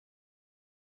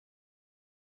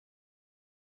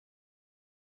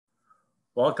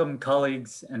Welcome,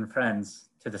 colleagues and friends,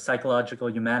 to the Psychological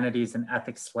Humanities and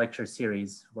Ethics lecture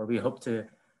series, where we hope to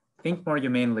think more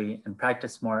humanely and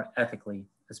practice more ethically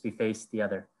as we face the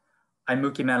other. I'm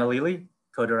Muki Manalili,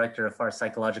 co-director of our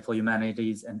Psychological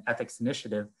Humanities and Ethics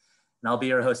initiative, and I'll be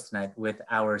your host tonight with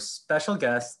our special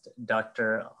guest,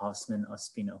 Dr. Hosffman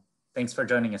Ospino. Thanks for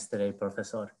joining us today,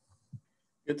 Professor.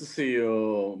 Good to see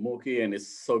you, Muki, and it's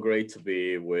so great to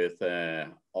be with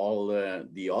all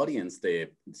the audience, the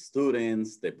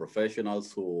students, the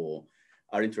professionals who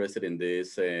are interested in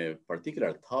these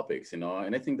particular topics, and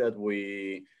I think that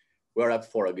we're up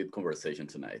for a good conversation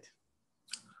tonight.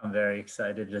 I'm very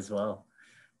excited as well.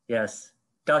 Yes,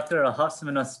 Dr.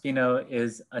 Hosffman Ospino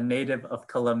is a native of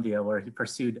Colombia, where he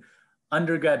pursued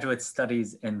undergraduate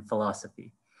studies in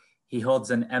philosophy. He holds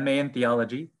an MA in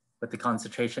theology with a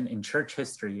concentration in church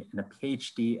history and a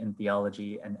PhD in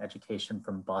theology and education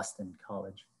from Boston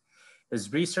College.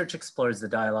 His research explores the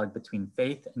dialogue between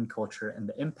faith and culture and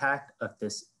the impact of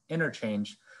this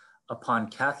interchange upon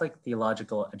Catholic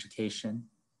theological education,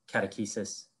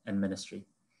 catechesis, and ministry.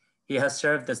 He has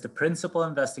served as the principal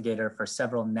investigator for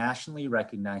several nationally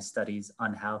recognized studies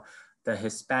on how the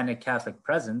Hispanic Catholic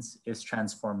presence is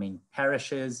transforming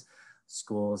parishes,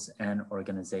 schools, and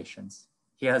organizations.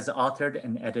 He has authored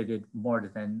and edited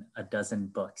more than a dozen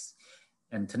books.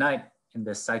 And tonight, in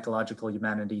this Psychological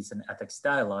Humanities and Ethics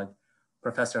dialogue,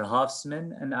 Professor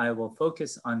Hosffman and I will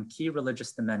focus on key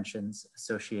religious dimensions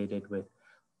associated with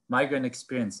migrant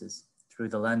experiences through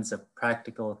the lens of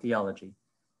practical theology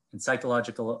and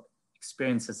psychological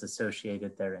experiences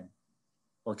associated therein.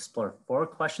 We'll explore 4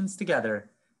 questions together,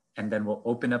 and then we'll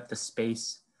open up the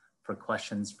space for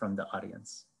questions from the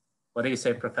audience. What do you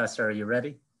say, Professor? Are you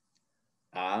ready?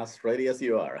 As ready as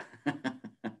you are.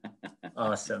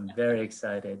 Awesome, very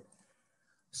excited.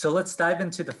 So let's dive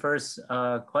into the first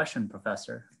question,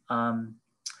 Professor.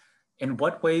 In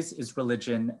what ways is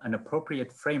religion an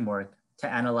appropriate framework to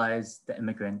analyze the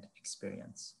immigrant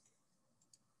experience?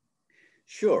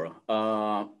 Sure.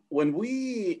 When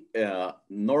we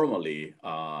normally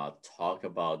talk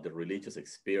about the religious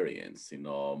experience,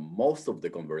 most of the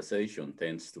conversation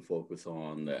tends to focus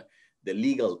on the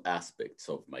legal aspects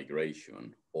of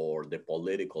migration, or the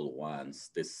political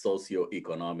ones, the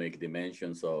socioeconomic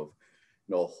dimensions of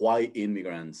why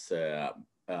immigrants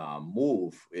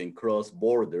move and cross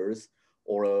borders,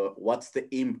 or what's the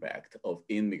impact of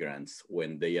immigrants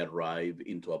when they arrive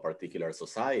into a particular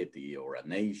society or a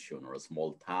nation or a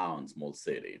small town, small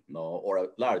city, or a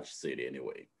large city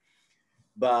anyway.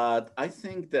 But I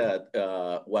think that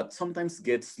what sometimes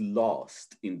gets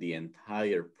lost in the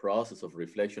entire process of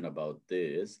reflection about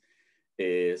this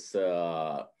is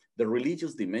the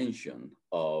religious dimension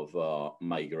of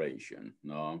migration.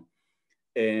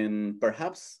 And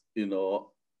perhaps,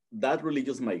 that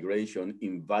religious migration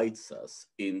invites us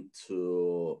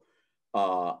into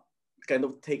kind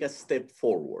of take a step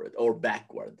forward or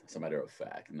backward, as a matter of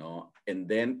fact, and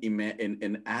then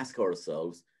and ask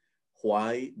ourselves,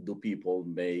 why do people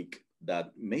make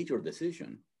that major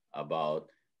decision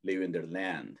about leaving their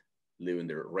land, leaving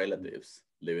their relatives,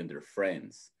 leaving their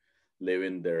friends,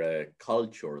 leaving their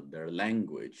culture, their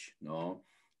language,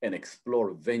 and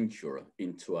venture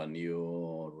into a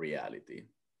new reality?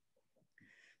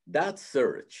 That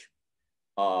search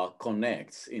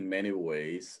connects in many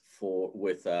ways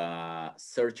with a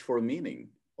search for meaning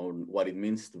on what it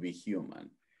means to be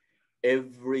human.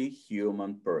 Every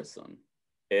human person,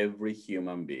 every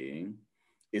human being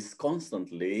is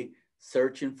constantly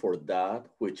searching for that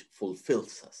which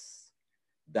fulfills us,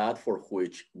 that for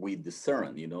which we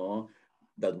discern,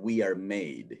 that we are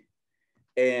made.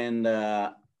 And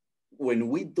when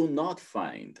we do not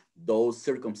find those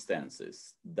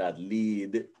circumstances that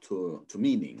lead to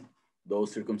meaning,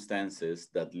 those circumstances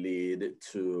that lead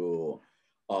to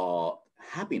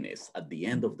happiness at the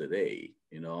end of the day,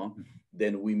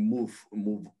 then we move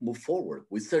forward.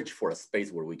 We search for a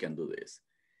space where we can do this.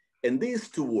 And these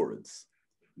 2 words,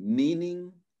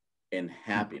 meaning and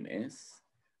happiness,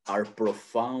 are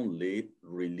profoundly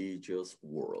religious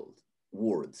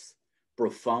words,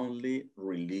 profoundly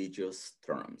religious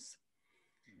terms.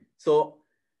 So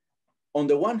on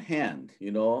the one hand,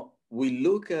 we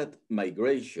look at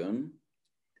migration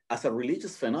as a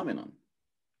religious phenomenon,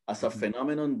 as a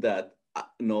phenomenon that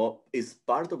is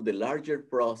part of the larger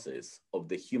process of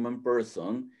the human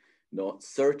person,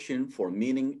 searching for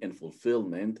meaning and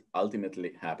fulfillment,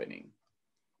 ultimately happening.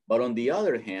 But on the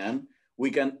other hand,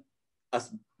 we can,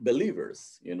 as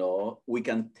believers, we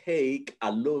can take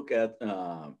a look at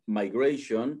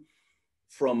migration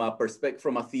from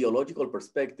a theological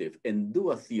perspective, and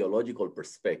do a theological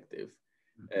perspective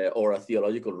or a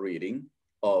theological reading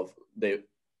of the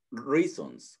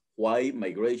reasons why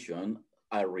migration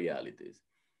are realities.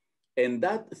 And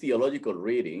that theological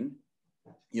reading,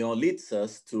 leads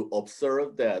us to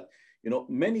observe that,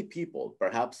 many people,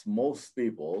 perhaps most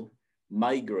people,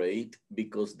 migrate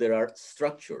because there are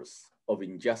structures of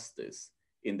injustice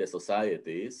in the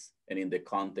societies and in the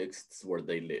contexts where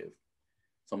they live.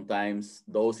 Sometimes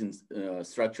those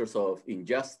structures of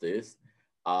injustice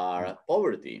are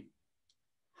poverty,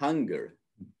 hunger,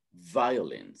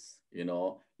 violence,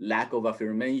 lack of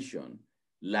affirmation,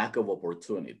 lack of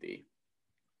opportunity.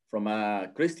 From a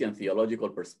Christian theological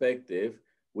perspective,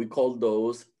 we call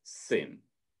those sin,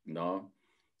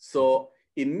 So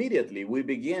immediately we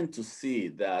begin to see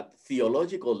that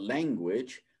theological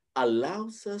language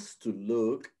allows us to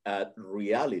look at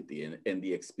reality and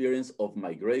the experience of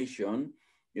migration,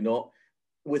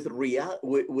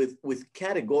 with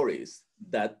categories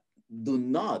that do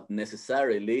not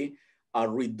necessarily are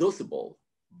reducible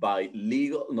by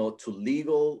legal, to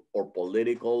legal or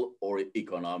political or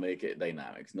economic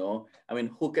dynamics. I mean,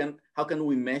 how can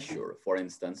we measure, for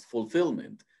instance,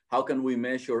 fulfillment? How can we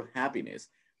measure happiness?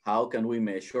 How can we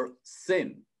measure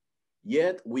sin?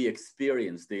 Yet we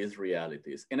experience these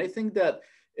realities. And I think that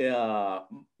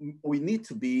we need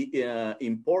to be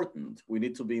important. We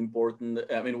need to be important.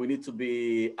 I mean, we need to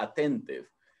be attentive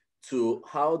to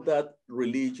how that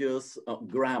religious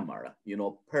grammar,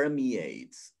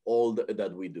 permeates all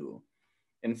that we do.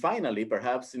 And finally,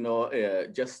 perhaps,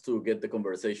 just to get the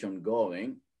conversation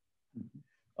going,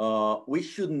 we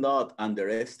should not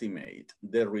underestimate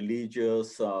the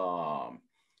religious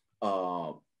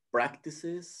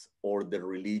practices or the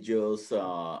religious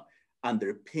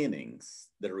underpinnings,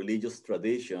 the religious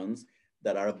traditions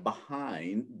that are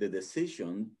behind the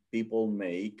decision people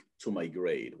make to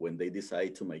migrate. When they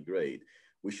decide to migrate,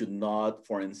 we should not,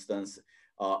 for instance,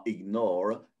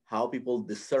 ignore how people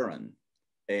discern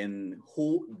and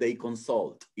who they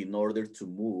consult in order to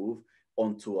move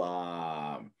onto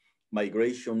a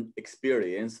migration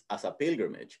experience as a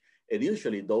pilgrimage. And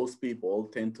usually those people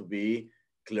tend to be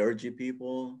clergy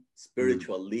people,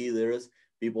 spiritual leaders,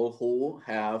 people who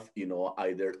have,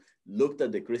 either looked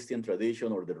at the Christian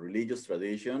tradition or the religious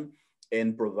tradition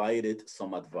and provided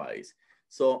some advice.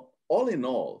 So all in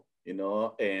all,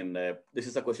 and this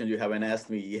is a question you haven't asked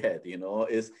me yet,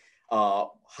 is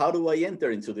how do I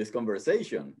enter into this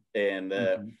conversation? And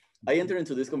I enter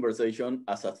into this conversation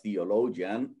as a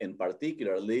theologian, and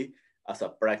particularly as a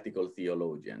practical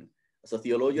theologian. As a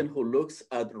theologian who looks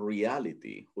at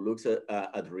reality,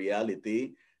 at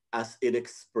reality as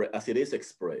it is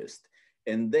expressed,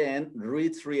 and then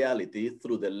reads reality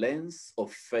through the lens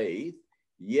of faith,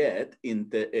 yet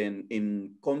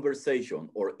in conversation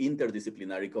or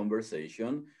interdisciplinary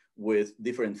conversation with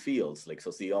different fields like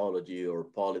sociology or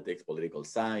politics, political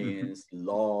science,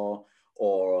 law,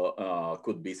 or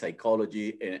could be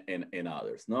psychology and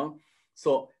others, no?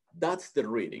 So that's the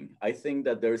reading. I think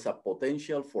that there is a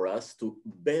potential for us to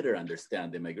better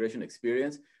understand the migration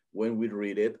experience when we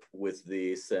read it with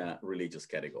these religious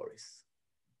categories.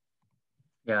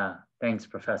 Yeah, thanks,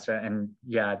 Professor. And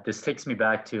yeah, this takes me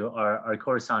back to our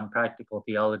course on practical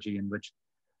theology, in which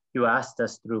you asked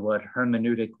us through what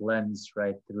hermeneutic lens,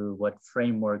 right, through what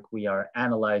framework we are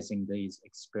analyzing these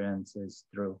experiences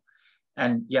through.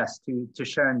 And yes, to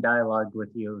share in dialogue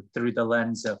with you through the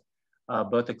lens of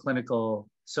both a clinical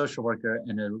social worker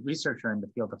and a researcher in the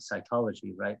field of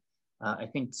psychology, right? I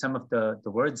think some of the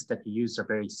words that you use are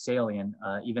very salient,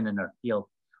 even in our field.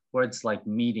 Words like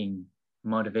meaning,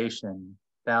 motivation,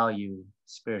 value,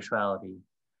 spirituality,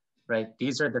 right?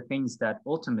 These are the things that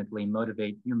ultimately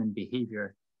motivate human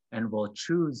behavior and will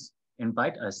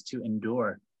invite us to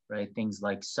endure, right? Things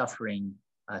like suffering,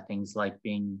 things like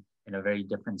being in a very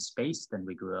different space than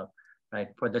we grew up, right?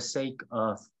 For the sake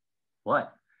of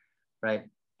what, right?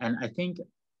 And I think,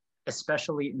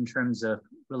 especially in terms of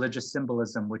religious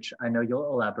symbolism, which I know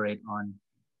you'll elaborate on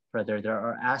further, there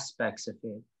are aspects of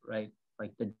it, right?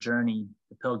 Like the journey,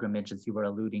 the pilgrimage, as you were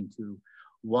alluding to,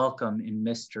 welcome in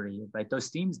mystery, right? Those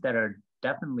themes that are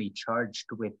definitely charged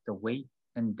with the weight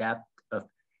and depth of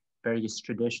various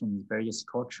traditions, various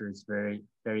cultures,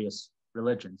 various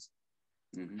religions.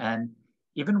 And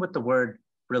even with the word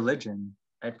religion,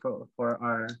 right, for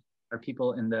our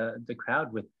people in the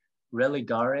crowd, with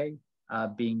religare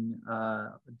being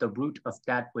the root of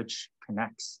that which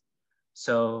connects.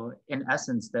 So in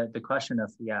essence, the question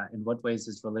of, in what ways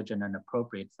is religion an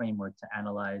appropriate framework to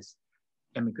analyze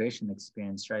immigration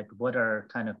experience, right? What are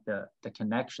kind of the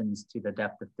connections to the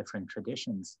depth of different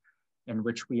traditions in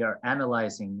which we are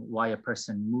analyzing why a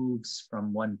person moves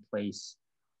from one place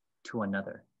to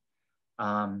another?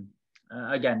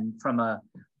 Again, from a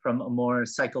from a more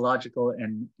psychological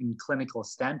and clinical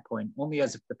standpoint, only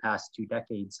as of the past 2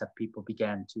 decades have people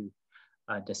began to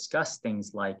discuss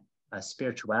things like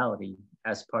spirituality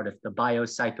as part of the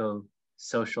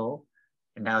bio-psychosocial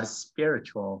and now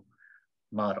spiritual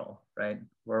model, right?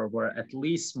 Where we're at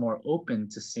least more open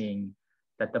to seeing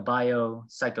that the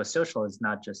bio-psychosocial is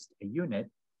not just a unit,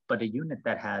 but a unit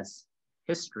that has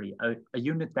history, a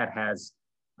unit that has,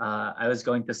 I was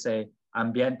going to say,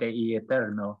 ambiente y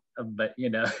eterno, but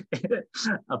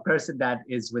a person that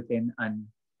is within an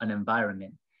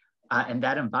environment. And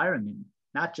that environment,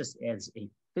 not just as a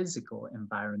physical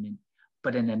environment,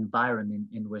 but an environment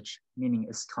in which meaning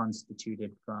is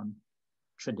constituted from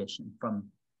tradition,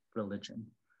 from religion,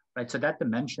 right? So that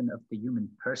dimension of the human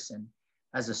person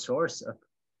as a source of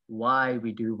why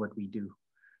we do what we do,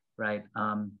 right?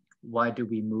 Why do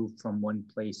we move from one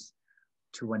place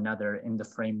to another in the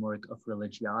framework of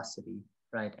religiosity,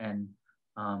 right? And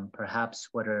perhaps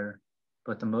what are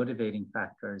both the motivating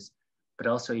factors, but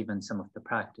also even some of the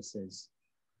practices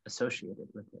associated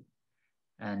with it.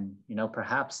 And,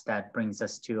 perhaps that brings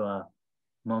us to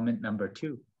moment number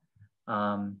 2.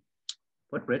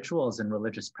 What rituals and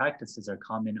religious practices are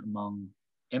common among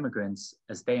immigrants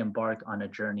as they embark on a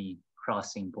journey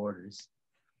crossing borders?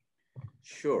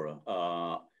 Sure.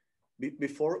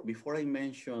 Before I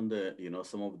mention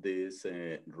some of these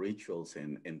rituals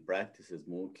and practices,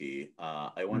 Mookie,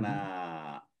 I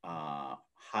wanna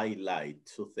highlight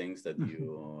 2 things that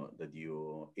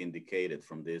you indicated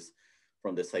from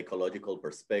the psychological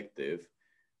perspective.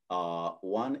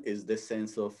 One is the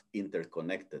sense of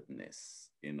interconnectedness,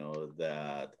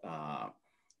 that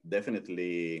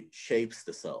definitely shapes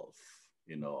the self.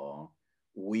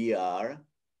 We are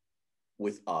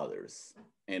with others,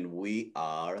 and we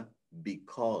are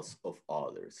because of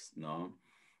others, no?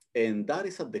 And that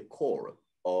is at the core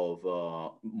of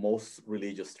most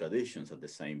religious traditions at the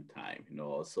same time,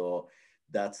 So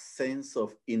that sense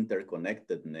of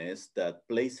interconnectedness that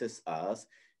places us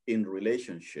in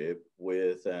relationship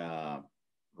with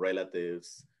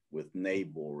relatives, with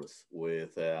neighbors,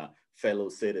 with fellow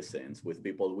citizens, with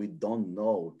people we don't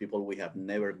know, people we have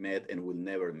never met and will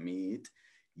never meet,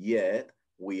 yet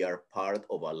we are part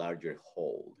of a larger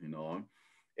whole,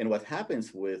 And what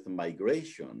happens with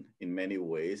migration in many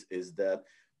ways is that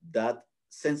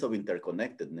sense of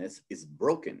interconnectedness is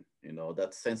broken,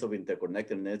 that sense of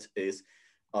interconnectedness is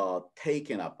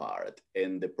taken apart.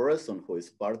 And the person who is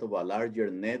part of a larger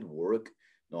network,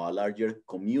 a larger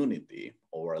community,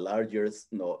 or a larger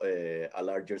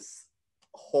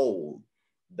whole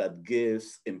that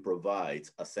gives and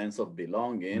provides a sense of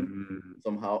belonging,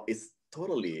 somehow is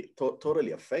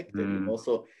totally affected.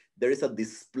 Also, there is a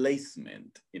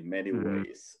displacement in many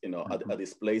ways, a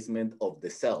displacement of the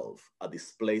self, a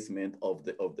displacement of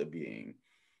the being.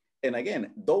 And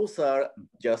again, those are,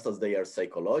 just as they are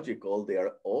psychological, they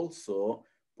are also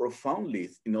profoundly,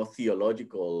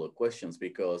 theological questions,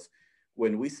 because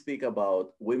when we speak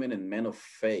about women and men of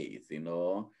faith,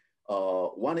 no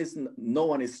one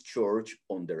is church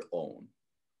on their own.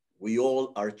 We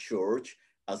all are church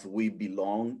as we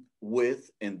belong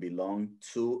with and belong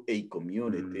to a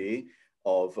community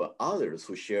of others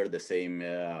who share the same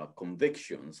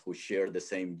convictions, who share the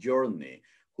same journey,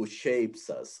 who shape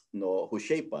us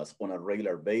on a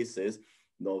regular basis,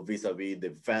 vis-a-vis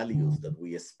the values that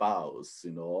we espouse,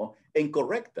 and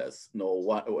correct us,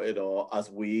 as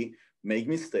we make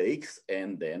mistakes,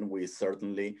 and then we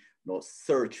certainly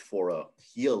search for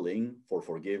healing, for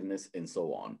forgiveness, and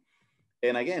so on.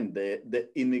 And again, the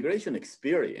immigration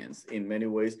experience in many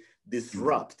ways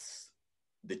disrupts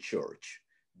the church,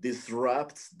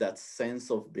 disrupts that sense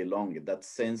of belonging, that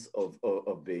sense of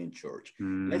being church.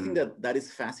 And I think that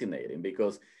is fascinating,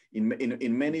 because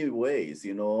in many ways,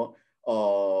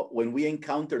 when we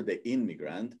encounter the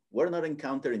immigrant, we're not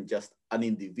encountering just an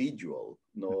individual,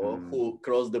 who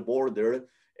crossed the border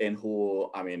and who,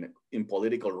 in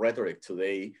political rhetoric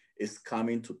today, is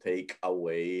coming to take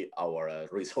away our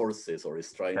resources, or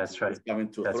is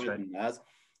coming to threaten us.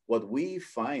 What we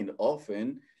find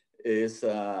often is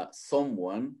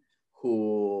someone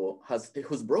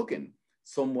who's broken,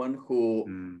 someone who,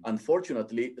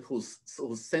 unfortunately, whose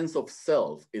sense of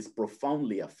self is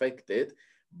profoundly affected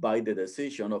by the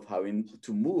decision of having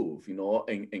to move,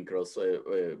 and cross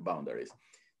boundaries.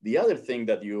 The other thing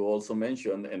that you also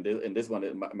mentioned, and this one,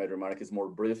 my remark is more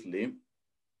briefly,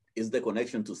 is the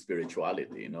connection to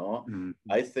spirituality.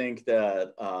 I think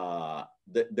that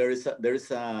there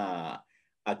is a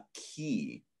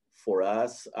key for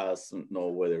us as,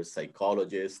 whether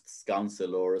psychologists,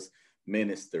 counselors,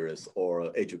 ministers,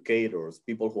 or educators,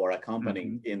 people who are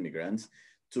accompanying immigrants,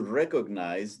 to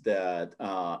recognize that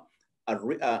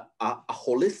a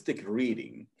holistic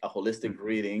reading,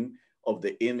 reading of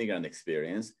the immigrant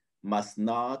experience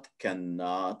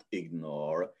cannot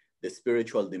ignore the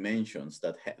spiritual dimensions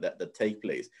that take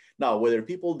place. Now, whether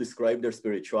people describe their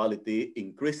spirituality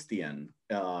in Christian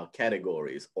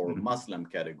categories or Muslim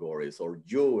categories or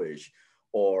Jewish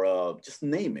or just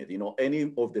name it,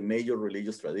 any of the major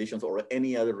religious traditions or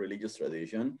any other religious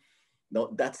tradition,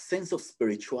 that sense of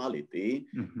spirituality,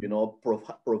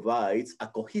 provides a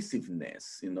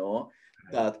cohesiveness,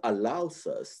 that allows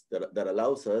us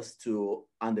to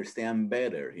understand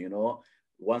better,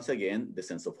 once again, the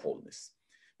sense of wholeness.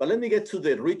 But let me get to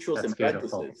the rituals and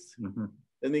practices.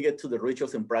 Let me get to the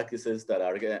rituals and practices that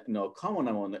are common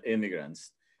among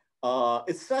immigrants.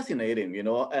 It's fascinating,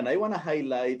 and I want to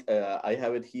highlight, I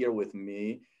have it here with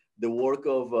me, the work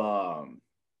of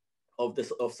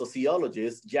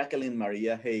sociologist Jacqueline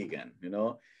Maria Hagan.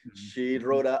 She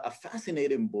wrote a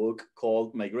fascinating book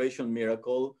called Migration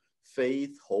Miracle,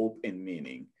 Faith, Hope, and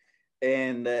Meaning.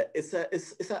 And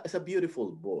it's a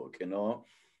beautiful book,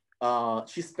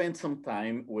 She spent some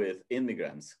time with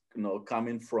immigrants,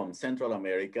 coming from Central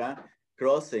America,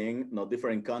 crossing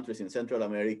different countries in Central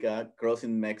America,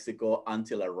 crossing Mexico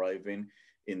until arriving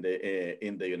in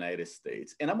the United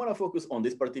States. And I'm gonna focus on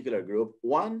this particular group.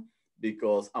 One,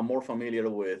 because I'm more familiar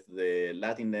with the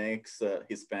Latinx,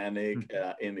 Hispanic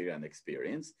immigrant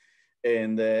experience.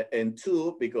 And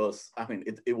two, because I mean,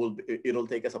 it'll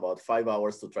take us about 5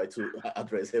 hours to try to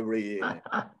address every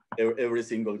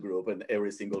single group and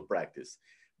every single practice.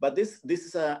 But this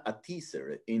is a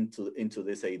teaser into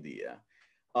this idea.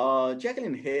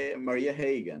 Jacqueline Maria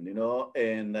Hagan,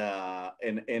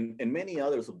 and many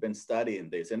others who've been studying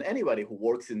this, and anybody who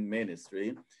works in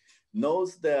ministry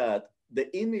knows that the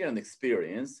immigrant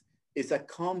experience is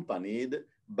accompanied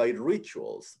by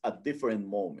rituals at different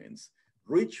moments.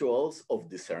 Rituals of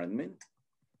discernment,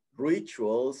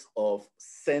 rituals of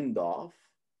send-off,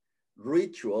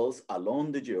 rituals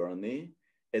along the journey,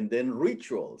 and then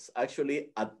rituals actually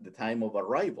at the time of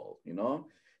arrival,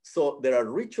 So there are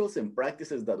rituals and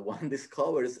practices that one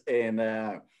discovers, and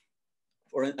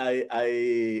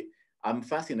I'm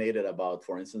fascinated about,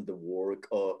 for instance, the work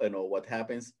of, what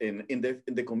happens in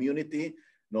the community,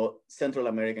 Central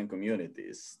American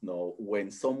communities,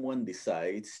 when someone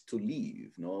decides to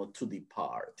leave, to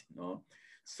depart,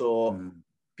 So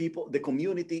the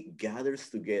community gathers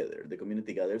together. The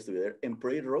community gathers together and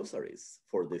pray rosaries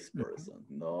for this person,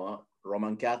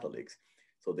 Roman Catholics.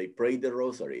 So they pray the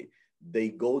rosary. They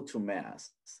go to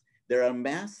mass. There are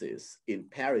masses in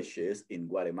parishes in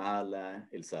Guatemala,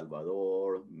 El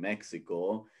Salvador,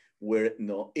 Mexico, where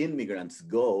immigrants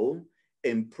go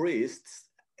and priests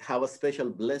have a special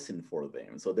blessing for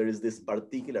them. So there is this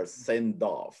particular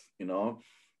send-off,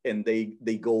 and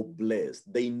they go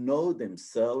blessed. They know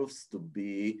themselves to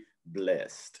be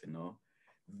blessed,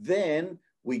 Then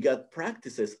we got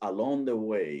practices along the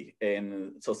way,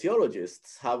 and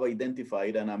sociologists have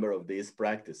identified a number of these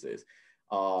practices.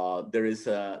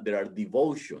 There are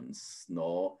devotions,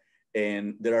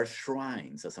 and there are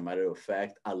shrines, as a matter of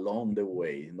fact, along the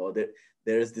way.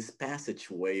 There's this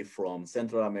passageway from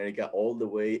Central America all the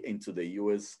way into the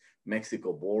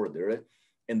US-Mexico border,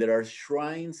 and there are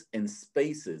shrines and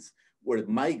spaces where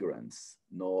migrants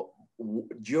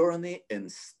journey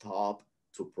and stop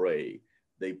to pray.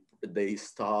 They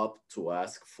stop to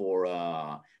ask for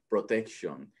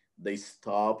protection. They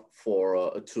stop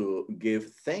to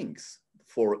give thanks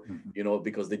for,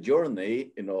 because the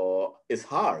journey, is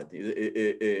hard,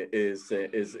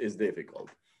 is difficult.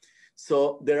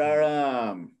 So there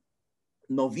are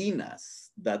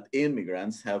novenas that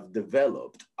immigrants have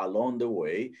developed along the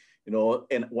way,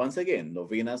 and once again,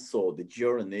 novenas, so the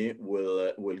journey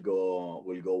will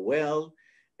go well.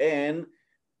 And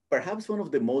perhaps one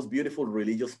of the most beautiful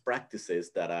religious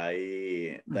practices that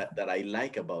I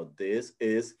like about this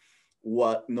is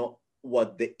what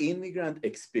the immigrant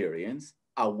experience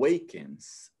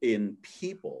awakens in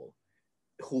people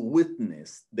who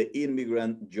witness the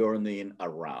immigrant journeying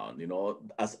around,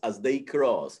 as they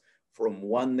cross from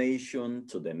one nation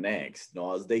to the next,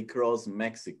 as they cross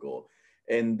Mexico.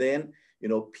 And then,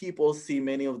 people see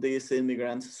many of these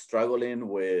immigrants struggling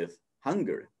with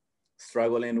hunger,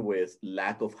 struggling with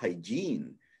lack of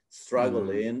hygiene,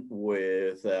 struggling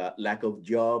with lack of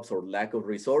jobs or lack of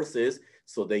resources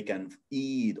so they can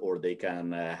eat or they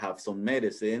can have some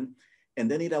medicine. And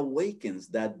then it awakens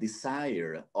that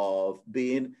desire of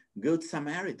being good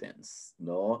Samaritans,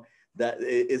 that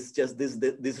it's just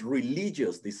this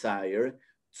religious desire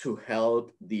to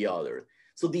help the other.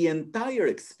 So the entire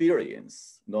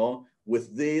experience,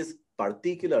 with these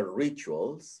particular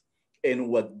rituals and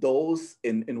what those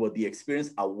and what the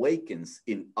experience awakens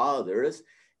in others,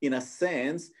 in a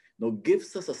sense,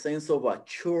 gives us a sense of a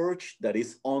church that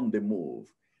is on the move,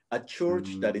 a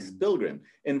church that is pilgrim.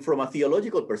 And from a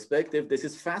theological perspective, this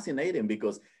is fascinating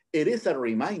because it is a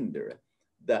reminder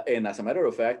that, and as a matter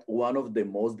of fact, one of the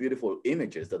most beautiful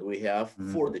images that we have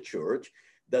for the church,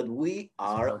 that we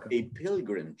are a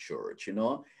pilgrim church,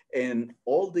 and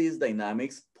all these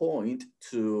dynamics point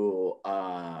to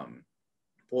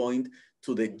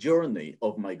the journey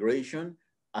of migration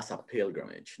as a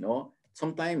pilgrimage,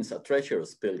 sometimes a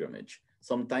treacherous pilgrimage,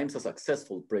 sometimes a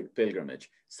successful pilgrimage,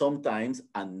 sometimes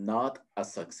a not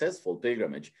as successful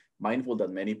pilgrimage, mindful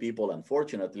that many people,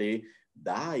 unfortunately,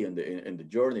 die in the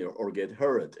journey or get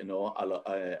hurt,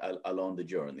 along the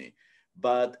journey.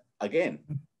 But again,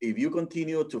 if we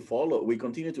continue to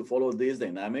follow these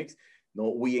dynamics,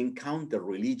 we encounter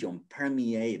religion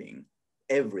permeating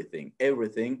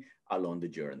everything along the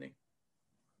journey.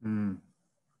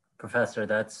 Professor,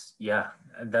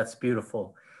 that's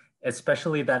beautiful.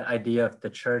 Especially that idea of the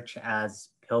church as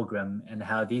pilgrim, and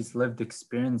how these lived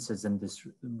experiences and these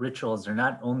rituals are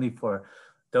not only for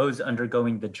those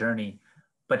undergoing the journey,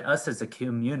 but us as a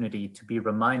community to be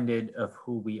reminded of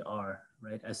who we are,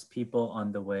 right? As people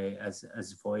on the way, as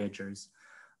voyagers.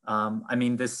 I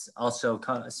mean, this also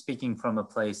speaking from a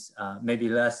place, maybe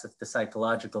less of the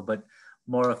psychological, but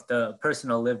more of the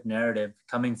personal lived narrative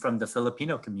coming from the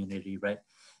Filipino community, right?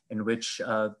 In which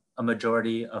a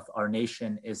majority of our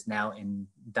nation is now in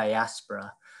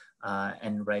diaspora.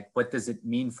 And right, what does it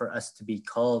mean for us to be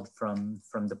called from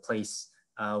the place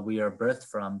we are birthed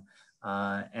from,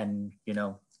 and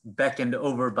beckoned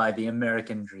over by the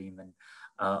American dream and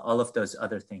all of those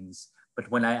other things. But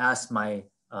when I ask my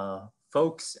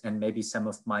folks and maybe some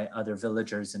of my other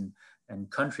villagers and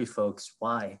country folks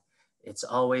why, it's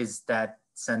always that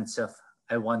sense of,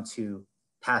 I want to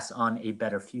pass on a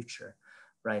better future,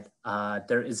 right?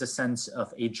 There is a sense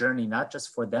of a journey, not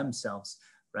just for themselves,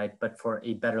 right, but for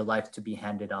a better life to be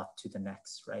handed off to the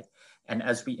next, right? And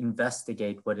as we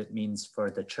investigate what it means for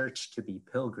the church to be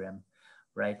pilgrim,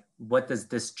 right, what does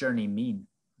this journey mean?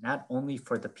 Not only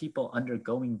for the people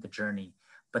undergoing the journey,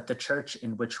 but the church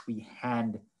in which we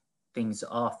hand things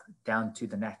off down to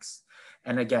the next.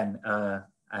 And again,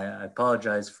 I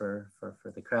apologize for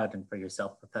the crowd and for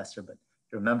yourself, Professor, but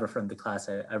you remember from the class,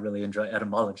 I really enjoy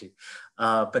etymology.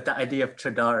 But the idea of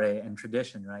tradare and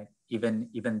tradition, right?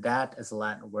 Even that as a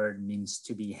Latin word means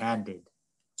to be handed,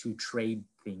 to trade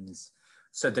things.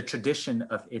 So the tradition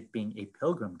of it being a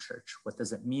pilgrim church, what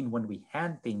does it mean when we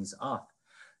hand things off?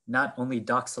 Not only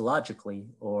doxologically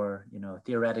or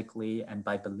theoretically and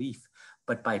by belief,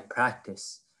 but by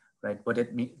practice, right?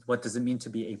 What does it mean to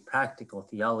be a practical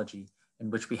theology in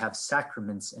which we have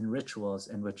sacraments and rituals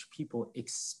in which people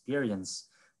experience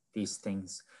these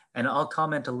things? And I'll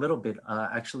comment a little bit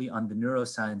actually on the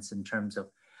neuroscience in terms of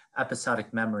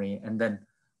episodic memory, and then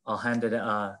I'll hand it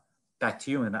back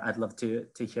to you, and I'd love to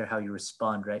hear how you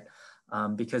respond, right?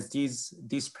 Because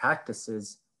these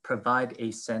practices provide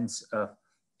a sense of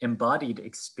embodied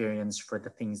experience for the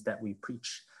things that we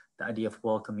preach. The idea of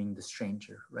welcoming the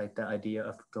stranger, right? The idea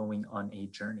of going on a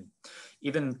journey.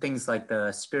 Even things like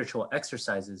the spiritual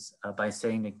exercises by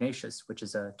St. Ignatius, which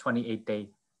is a 28-day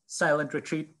silent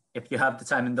retreat, if you have the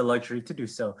time and the luxury to do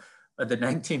so, the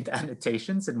 19th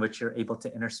annotations in which you're able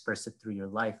to intersperse it through your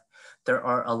life. There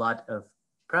are a lot of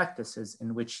practices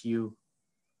in which you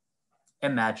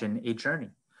imagine a journey.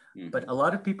 But a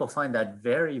lot of people find that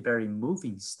very, very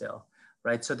moving still,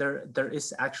 right? So there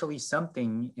is actually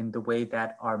something in the way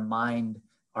that our mind,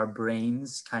 our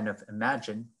brains kind of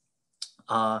imagine.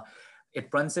 It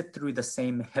runs it through the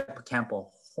same hippocampal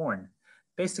horn.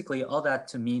 Basically, all that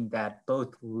to mean that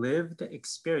both lived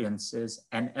experiences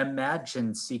and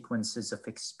imagined sequences of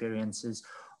experiences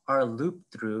are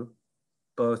looped through,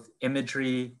 both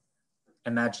imagery,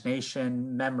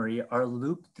 imagination, memory are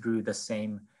looped through the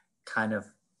same kind of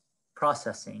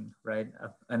processing, right?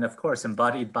 And of course,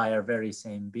 embodied by our very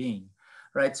same being,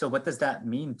 right? So what does that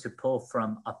mean to pull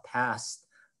from a past,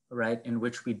 right, in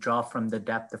which we draw from the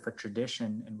depth of a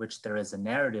tradition in which there is a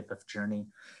narrative of journey,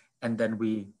 and then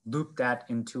we loop that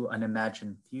into an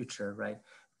imagined future, right?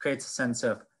 It creates a sense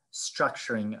of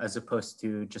structuring as opposed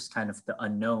to just kind of the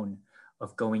unknown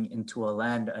of going into a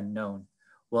land unknown.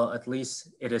 Well, at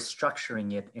least it is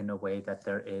structuring it in a way that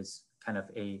there is kind of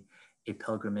a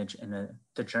pilgrimage in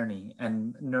the journey.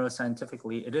 And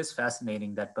neuroscientifically, it is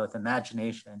fascinating that both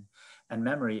imagination and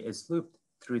memory is looped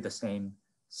through the same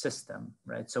system,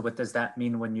 right? So what does that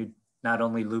mean when you not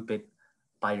only loop it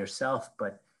by yourself,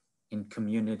 but in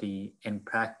community, in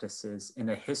practices, in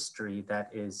a history that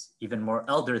is even more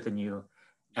elder than you,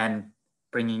 and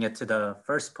bringing it to the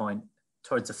first point,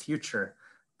 towards a future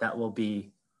that will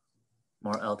be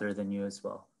more elder than you as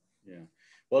well. Yeah.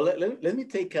 Well, let me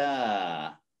take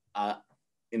a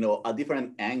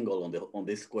different angle on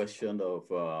this question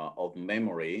of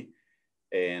memory.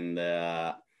 And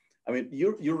I mean,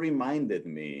 you reminded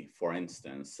me, for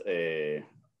instance,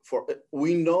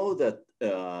 we know that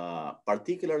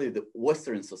particularly the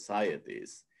Western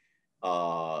societies,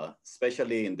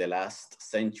 especially in the last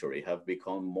century, have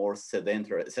become more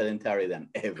sedentary than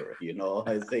ever. You know,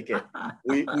 I think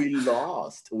we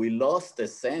lost a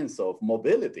sense of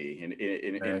mobility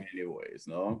in many ways.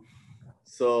 No,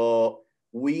 so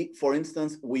for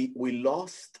instance, we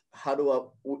lost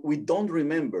we don't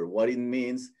remember what it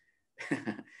means.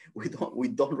 we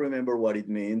don't remember what it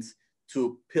means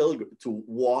to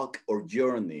walk or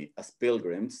journey as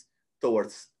pilgrims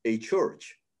towards a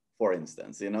church, for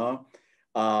instance. You know,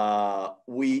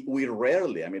 we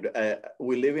rarely. I mean,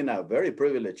 we live in a very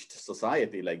privileged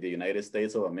society like the United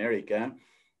States of America,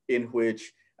 in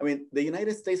which, I mean, the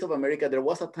United States of America, there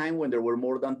was a time when there were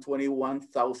more than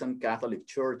 21,000 Catholic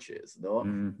churches, no?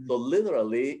 Mm-hmm. So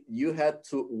literally, you had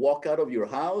to walk out of your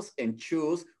house and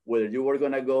choose whether you were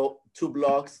gonna go 2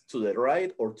 blocks to the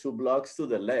right or 2 blocks to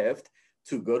the left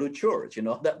to go to church. You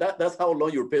know, that's how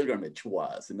long your pilgrimage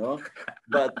was, you know?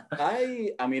 But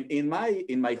I mean, in my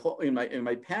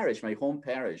parish, my home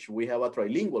parish, we have a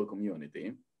trilingual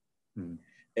community. Mm-hmm.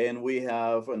 And we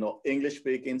have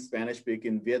English-speaking,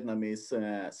 Spanish-speaking,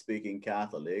 Vietnamese-speaking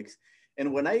Catholics.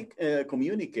 And when I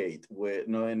communicate with,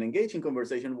 and engage in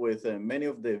conversation with many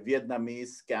of the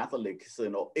Vietnamese Catholics,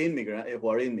 who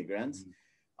are immigrants,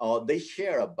 mm-hmm. They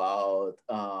share about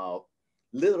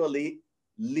literally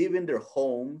leaving their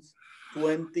homes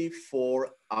 24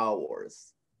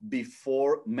 hours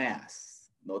before Mass.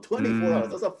 24 hours,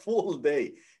 that's a full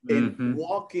day. And mm-hmm.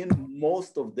 walking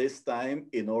most of this time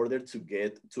in order to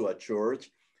get to a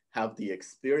church, have the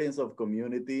experience of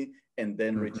community, and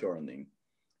then mm-hmm. returning.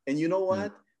 And you know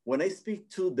what? Mm-hmm. When I speak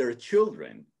to their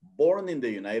children born in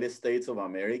the United States of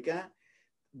America,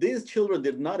 these children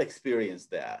did not experience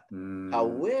that. Mm-hmm.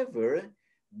 However,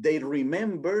 they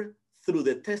remember through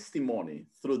the testimony,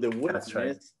 through the witness,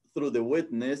 right. through the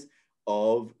witness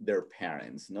of their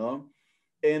parents, no?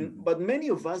 And mm-hmm. but many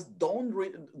of us don't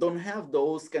have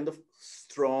those kind of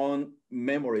strong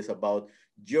memories about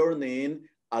journeying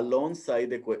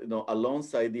alongside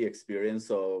the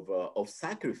experience of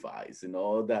sacrifice,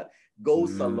 that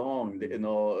goes mm-hmm. along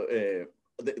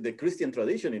the Christian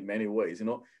tradition in many ways.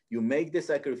 You make the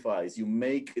sacrifice, you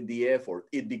make the effort.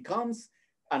 It becomes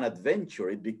an adventure.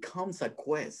 It becomes a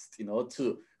quest,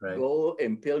 to right. go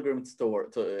and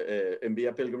and be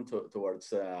a pilgrim towards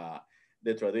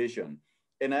the tradition.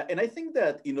 And I think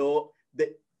that,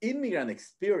 the immigrant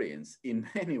experience in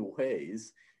many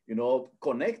ways,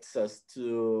 connects us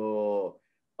to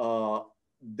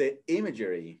the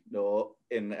imagery,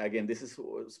 and again, this is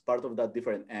part of that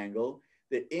different angle,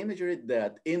 the imagery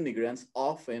that immigrants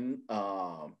often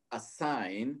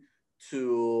assign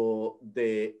to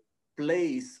the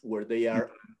place where they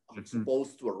are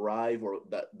supposed to arrive or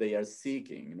that they are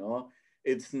seeking.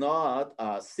 It's not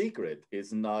a secret.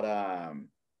 It's not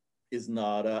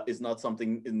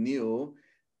something new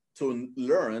to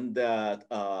learn that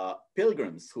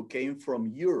pilgrims who came from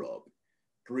Europe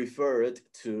referred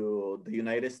to the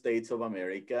United States of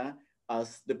America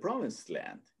as the Promised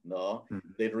Land. Mm-hmm.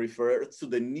 They referred to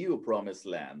the new Promised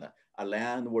Land, a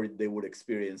land where they would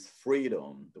experience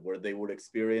freedom, where they would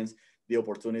experience the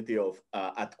opportunity of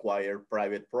acquire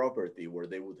private property, where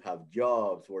they would have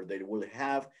jobs, where they will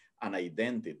have an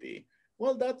identity.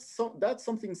 Well, that's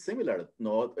something similar,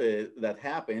 that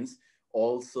happens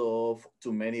also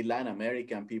to many Latin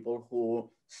American people who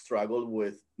struggle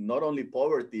with not only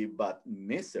poverty, but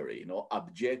misery,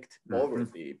 abject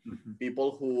poverty. Mm-hmm.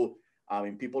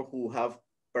 People who have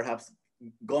perhaps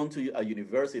gone to a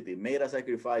university, made a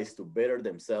sacrifice to better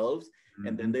themselves, mm-hmm.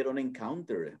 and then they don't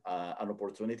encounter an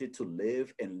opportunity to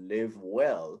live and live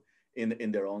well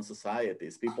in their own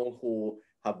societies. People who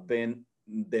have been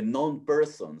the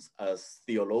non-persons, as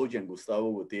theologian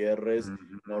Gustavo Gutierrez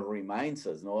mm-hmm. Reminds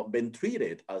us, been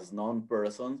treated as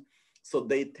non-persons. So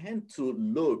they tend to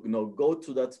look, go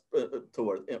to that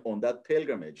on that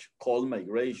pilgrimage called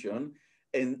migration,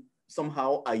 and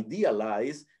somehow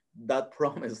idealize that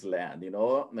promised land,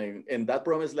 and that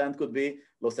promised land could be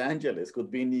Los Angeles, could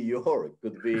be New York,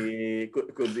 could be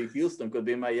Houston, could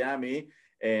be Miami.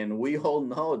 And we all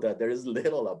know that there is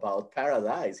little about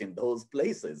paradise in those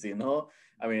places,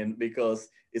 I mean, because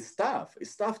it's tough.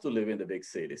 It's tough to live in the big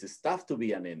cities. It's tough to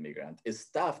be an immigrant. It's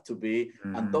tough to be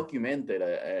undocumented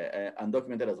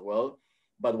as well.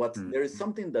 But there is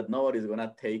something that nobody's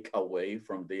gonna take away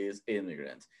from these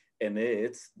immigrants, and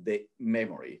it's the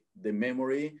memory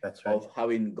That's right. of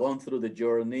having gone through the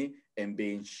journey and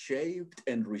being shaped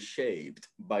and reshaped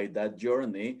by that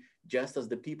journey, just as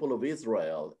the people of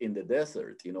Israel in the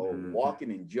desert, walking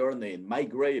in journey and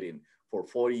migrating for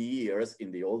 40 years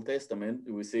in the Old Testament,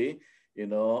 we see,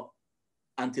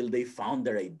 until they found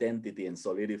their identity and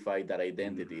solidified that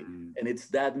identity. And it's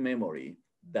that memory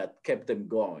that kept them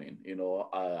going,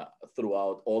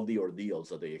 throughout all the ordeals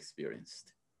that they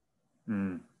experienced.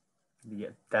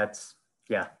 That's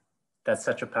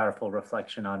such a powerful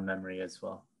reflection on memory as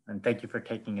well. And thank you for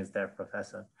taking us there,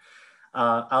 Professor.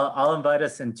 I'll invite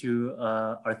us into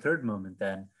our third moment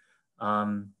then.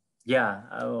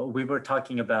 We were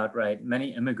talking about, right,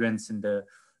 many immigrants in the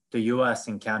US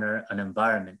encounter an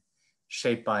environment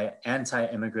shaped by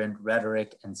anti-immigrant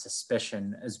rhetoric and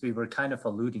suspicion, as we were kind of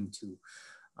alluding to.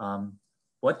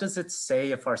 What does it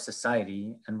say of our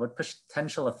society, and what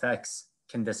potential effects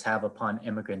can this have upon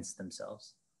immigrants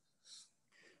themselves?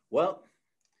 Well,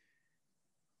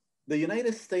 the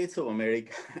United States of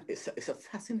America is a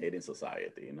fascinating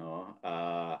society.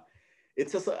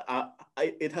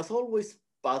 It has always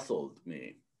puzzled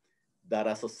me that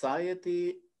a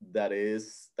society that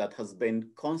has been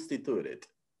constituted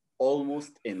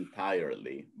almost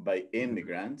entirely by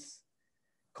immigrants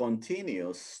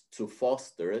continues to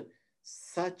foster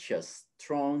such a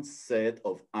strong set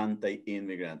of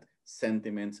anti-immigrant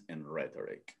sentiments and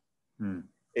rhetoric.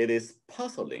 It is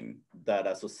puzzling that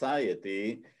a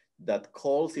society that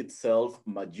calls itself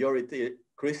majority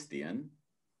Christian,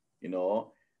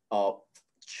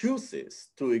 chooses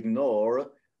to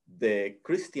ignore the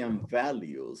Christian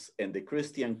values and the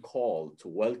Christian call to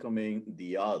welcoming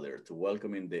the other, to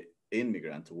welcoming the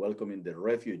immigrant, to welcoming the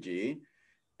refugee,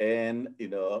 and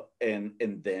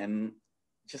then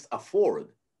just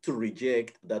afford to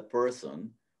reject that person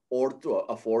or to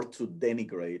afford to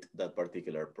denigrate that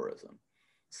particular person.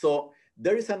 So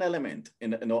there is an element,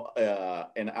 and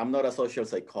I'm not a social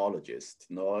psychologist,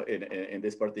 in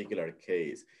this particular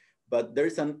case, but there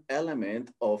is an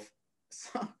element of,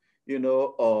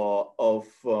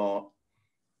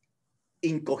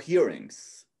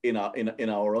 incoherence in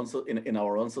our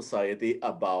own society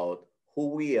about who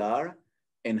we are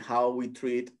and how we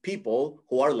treat people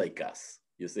who are like us.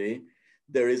 You see,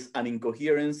 there is an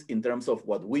incoherence in terms of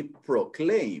what we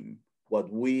proclaim, what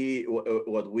we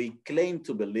claim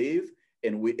to believe,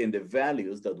 and the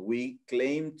values that we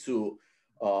claim to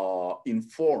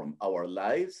inform our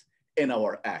lives and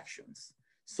our actions.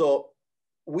 So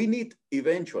we need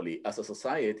eventually, as a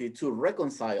society, to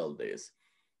reconcile this.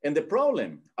 And the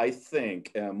problem, I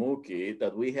think, Mookie,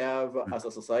 that we have as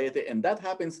a society, and that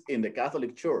happens in the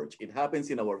Catholic Church, it happens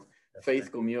in our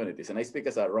faith communities, and I speak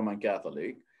as a Roman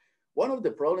Catholic. One of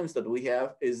the problems that we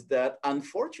have is that,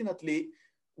 unfortunately,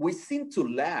 we seem to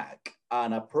lack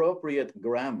an appropriate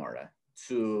grammar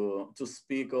to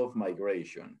speak of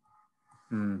migration.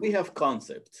 We have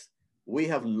concepts, we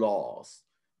have laws,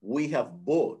 we have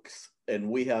books, and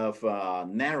we have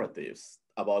narratives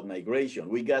about migration.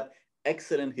 We got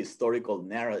excellent historical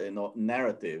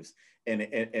narratives and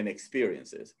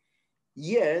experiences.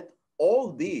 Yet,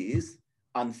 all these,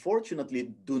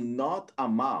 unfortunately, do not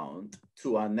amount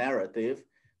to a narrative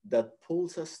that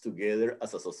pulls us together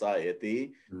as a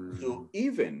society to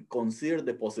even consider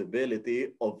the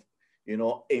possibility of,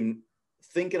 in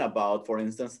thinking about, for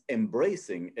instance,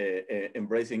 embracing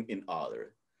in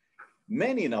other.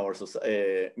 Many in our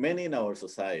society,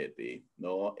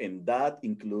 and that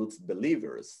includes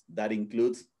believers, that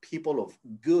includes people of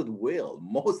goodwill,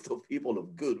 most of people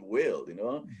of goodwill,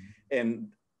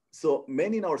 and so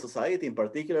many in our society, and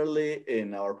particularly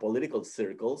in our political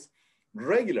circles,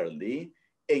 regularly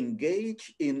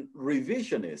engage in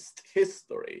revisionist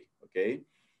history, okay?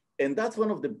 And that's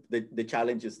one of the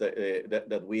challenges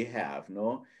that we have,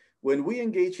 no? When we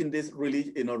engage in this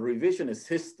revisionist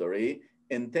history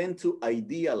and tend to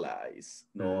idealize,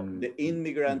 the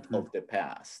immigrant of the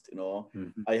past,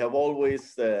 I have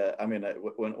always,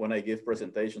 when I give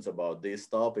presentations about these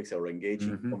topics or engage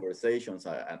in conversations,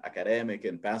 academic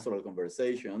and pastoral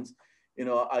conversations,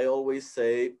 I always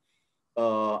say,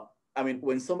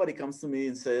 when somebody comes to me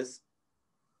and says,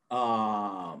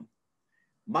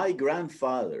 my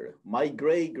grandfather, my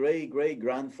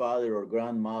great-great-great-grandfather or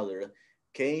grandmother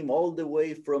came all the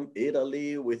way from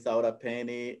Italy without a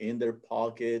penny in their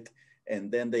pocket, and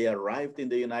then they arrived in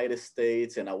the United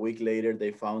States, and a week later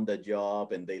they found a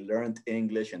job and they learned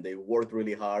English and they worked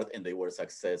really hard and they were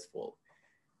successful.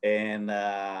 And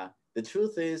the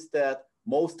truth is that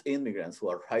most immigrants who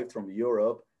arrived from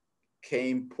Europe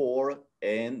came poor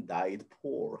and died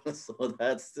poor. So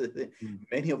that's,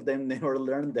 many of them never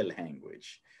learned the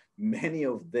language. Many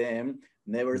of them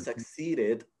never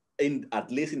succeeded in,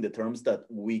 at least in the terms that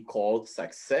we call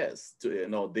success, to, you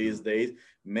know, these days,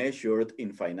 measured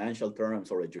in financial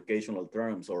terms or educational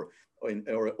terms, or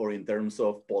in terms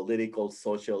of political,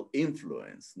 social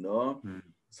influence, no?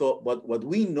 So what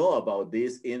we know about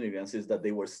these immigrants is that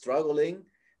they were struggling.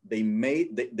 They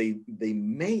made the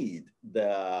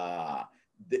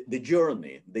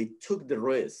journey. They took the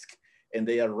risk, and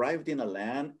they arrived in a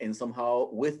land, and somehow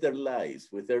with their lives,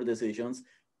 with their decisions,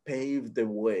 paved the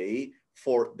way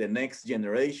for the next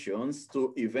generations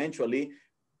to eventually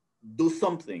do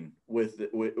something with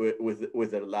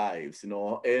their lives, you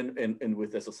know, and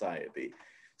with the society.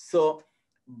 So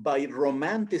by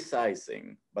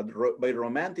romanticizing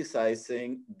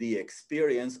the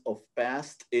experience of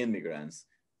past immigrants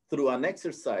through an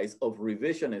exercise of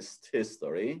revisionist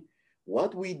history,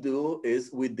 what we do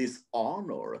is we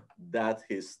dishonor that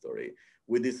history.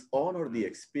 We dishonor the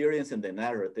experience and the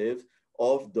narrative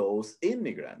of those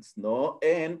immigrants, no?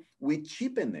 And we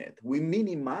cheapen it. We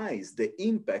minimize the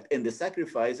impact and the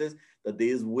sacrifices that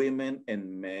these women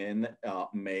and men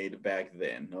made back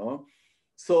then, no?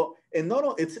 So,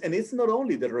 it's not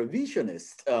only the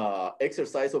revisionist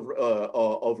exercise of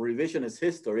revisionist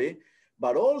history,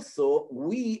 but also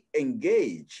we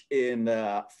engage in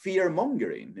fear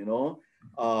mongering, you know,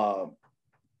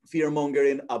 fear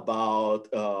mongering about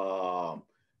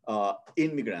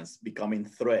immigrants becoming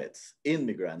threats,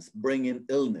 immigrants bringing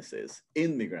illnesses,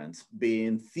 immigrants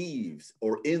being thieves,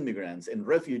 or immigrants and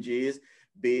refugees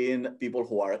being people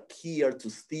who are here to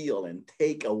steal and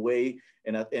take away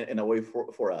and away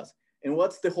for us. And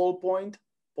what's the whole point?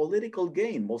 Political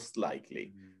gain, most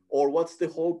likely. Or what's the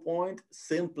whole point?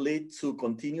 Simply to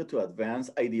continue to advance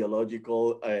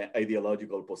ideological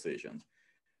positions.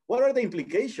 What are the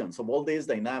implications of all these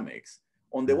dynamics?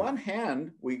 On the one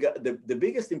hand, we got the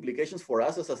biggest implications for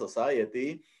us as a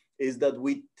society is that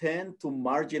we tend to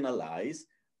marginalize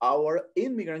our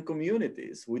immigrant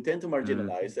communities. We tend to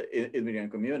marginalize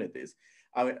immigrant communities.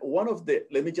 I mean,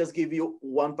 let me just give you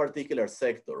one particular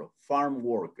sector, farm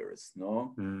workers,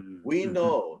 no? We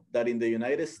know that in the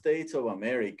United States of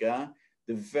America,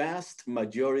 the vast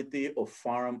majority of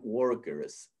farm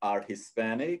workers are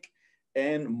Hispanic,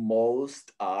 and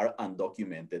most are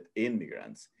undocumented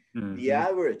immigrants. The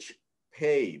average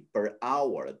pay per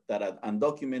hour that an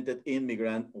undocumented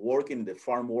immigrant working in the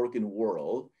farm working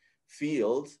world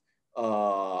fields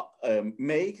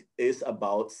make is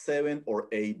about $7 or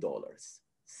 $8.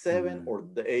 $7 or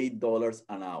 $8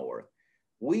 an hour.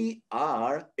 We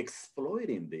are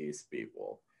exploiting these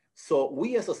people. So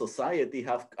we as a society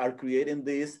are creating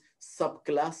these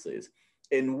subclasses.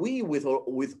 And we, with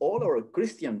all our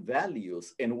Christian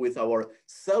values and with our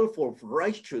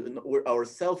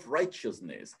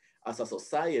self-righteousness as a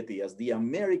society, as the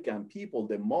American people,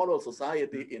 the moral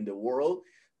society in the world,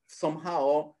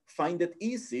 somehow find it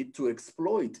easy to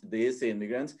exploit these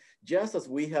immigrants, just as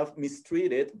we have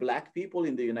mistreated Black people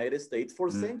in the United States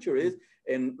for centuries,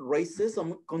 and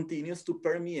racism continues to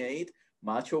permeate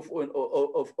much of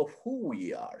who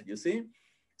we are, you see?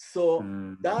 So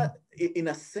that, in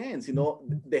a sense, you know,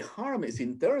 the harm is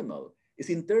internal. It's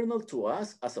internal to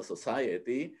us as a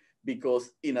society,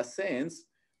 because in a sense,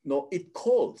 no, it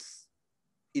calls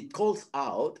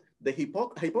out the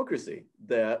hypocrisy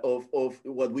of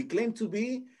what we claim to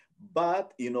be,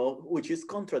 but, you know, which is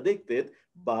contradicted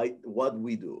by what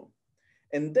we do.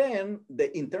 And then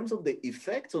in terms of the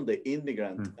effects on the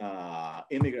immigrant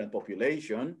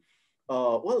population,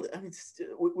 well, I mean,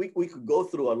 we could go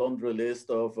through a laundry list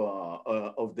of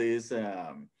these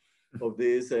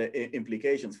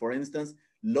implications. For instance,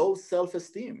 low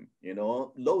self-esteem, you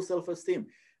know, low self-esteem.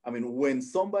 I mean, when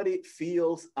somebody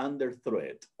feels under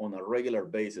threat on a regular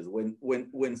basis, when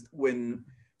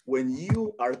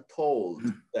you are told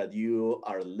that you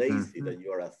are lazy, that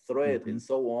you are a threat, and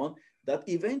so on, that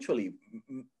eventually,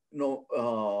 you know,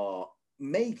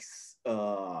 makes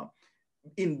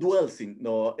indwells in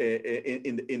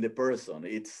the person.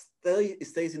 It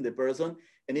stays in the person,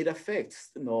 and it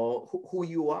affects, you know, who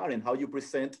you are and how you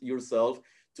present yourself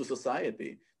to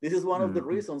society. This is one of the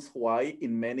reasons why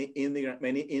in many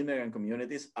immigrant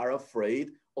communities are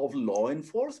afraid of law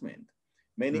enforcement.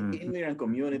 Many immigrant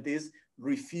communities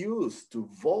refuse to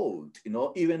vote, you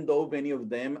know, even though many of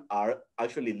them are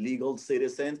actually legal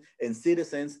citizens and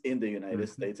citizens in the United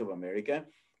States of America,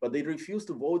 but they refuse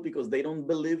to vote because they don't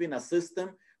believe in a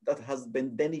system that has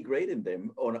been denigrating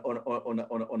them on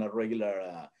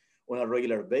a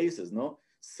regular basis, no?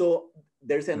 So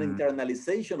there's an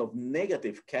internalization of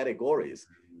negative categories.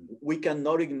 we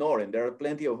cannot ignore, and there are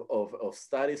plenty of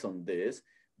studies on this,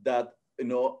 that, you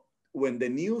know, when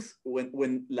Latinos,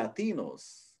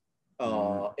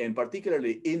 and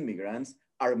particularly immigrants,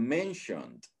 are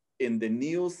mentioned in the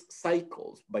news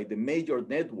cycles by the major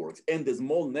networks and the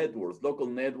small networks, local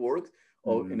networks,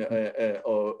 or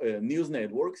news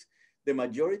networks, the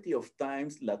majority of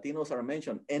times Latinos are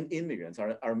mentioned and immigrants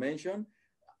are mentioned.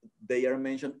 They are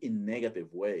mentioned in negative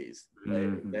ways.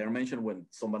 They are mentioned when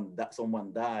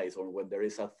someone dies, or when there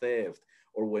is a theft,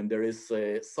 or when there is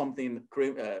something,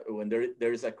 when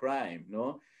there is a crime,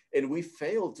 no? And we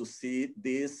fail to see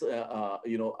these,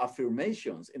 you know,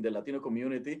 affirmations in the Latino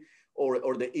community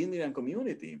or the Indian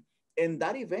community. And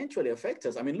that eventually affects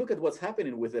us. I mean, look at what's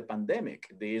happening with the pandemic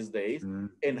these days,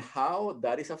 and how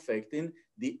that is affecting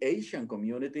the Asian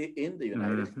community in the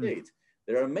United States.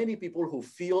 There are many people who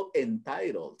feel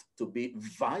entitled to be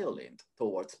violent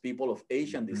towards people of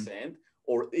Asian descent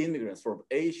or immigrants from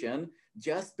Asian,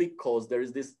 just because there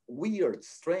is this weird,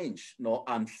 strange, you know,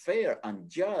 unfair,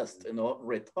 unjust, you know,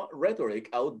 rhetoric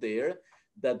out there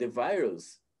that the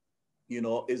virus, you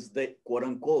know, is the quote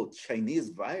unquote Chinese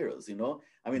virus, you know.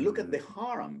 I mean, look at the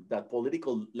harm that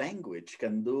political language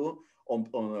can do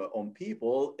on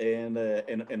people and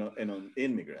on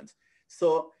immigrants.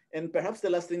 So, and perhaps the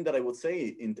last thing that I would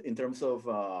say in terms of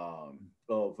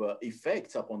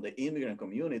effects upon the immigrant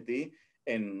community,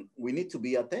 and we need to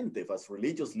be attentive as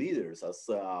religious leaders, as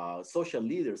social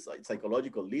leaders,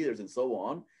 psychological leaders, and so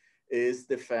on, is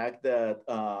the fact that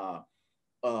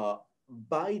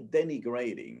by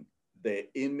denigrating the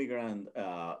immigrant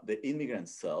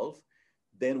self,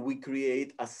 then we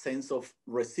create a sense of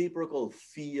reciprocal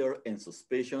fear and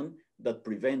suspicion that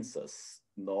prevents us,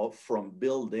 you know, from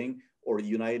building or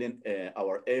uniting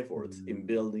our efforts in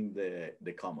building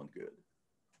the common good.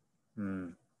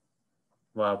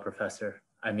 Wow, Professor.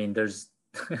 I mean, there's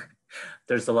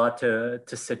there's a lot to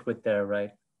sit with there,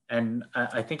 right? And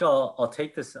I think I'll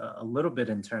take this a little bit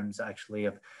in terms actually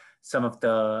of some of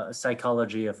the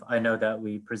psychology of, I know that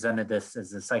we presented this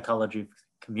as a psychology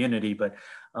community, but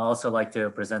I also like to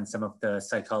present some of the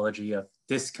psychology of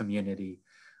this community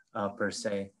per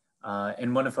se.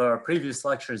 In one of our previous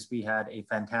lectures, we had a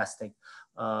fantastic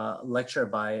lecture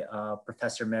by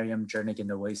Professor Miriam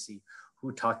Jernigan-Owasi,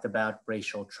 who talked about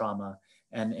racial trauma.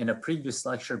 And in a previous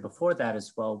lecture before that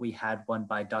as well, we had one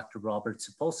by Dr. Robert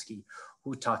Sapolsky,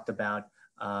 who talked about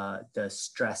the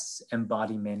stress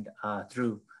embodiment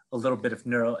through a little bit of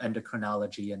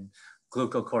neuroendocrinology and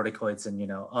glucocorticoids and, you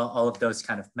know, all of those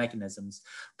kind of mechanisms.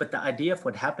 But the idea of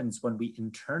what happens when we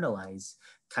internalize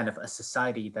kind of a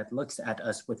society that looks at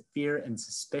us with fear and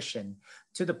suspicion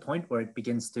to the point where it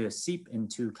begins to seep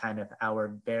into kind of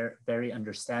our very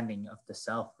understanding of the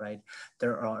self, right?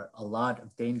 There are a lot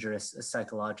of dangerous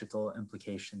psychological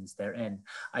implications therein.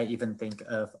 I even think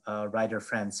of writer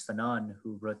Frantz Fanon,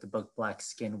 who wrote the book Black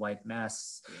Skin, White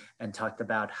Masks, and talked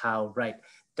about how, right,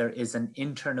 there is an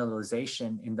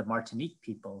internalization in the Martinique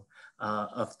people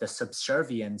of the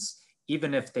subservience,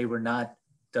 even if they were not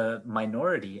the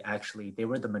minority, actually, they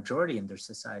were the majority in their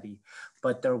society,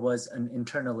 but there was an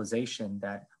internalization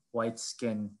that white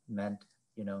skin meant,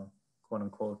 you know, quote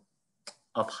unquote,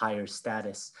 of higher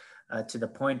status to the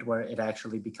point where it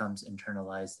actually becomes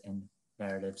internalized in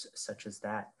narratives such as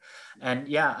that. And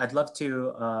yeah, I'd love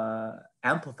to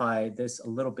amplify this a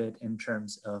little bit in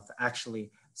terms of actually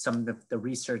some of the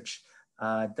research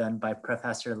done by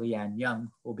Professor Leanne Young,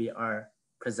 who will be our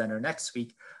presenter next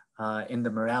week, in the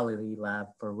morality lab,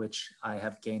 for which I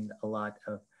have gained a lot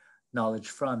of knowledge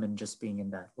from and just being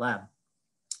in that lab.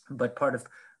 But part of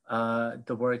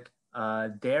the work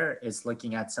there is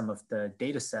looking at some of the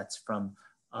data sets from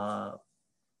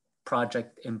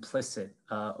Project Implicit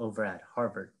over at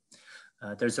Harvard.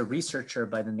 There's a researcher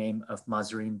by the name of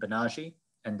Mahzarin Banaji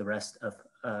and the rest of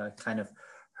kind of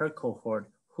her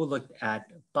cohort who looked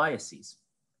at biases.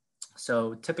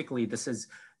 So typically this is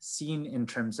seen in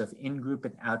terms of in-group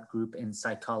and out-group in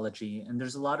psychology, and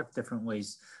there's a lot of different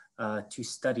ways to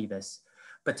study this.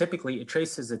 But typically it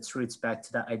traces its roots back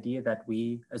to the idea that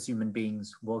we as human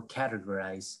beings will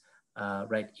categorize,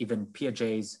 right? Even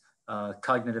Piaget's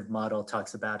cognitive model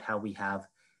talks about how we have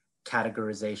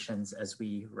categorizations as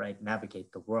we, right,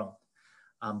 navigate the world.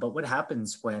 But what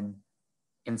happens when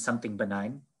in something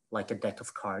benign, like a deck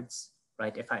of cards,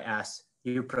 right? If I ask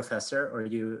you, Professor, or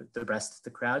you, the rest of the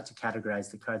crowd, to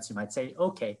categorize the cards, you might say,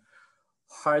 okay,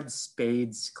 hearts,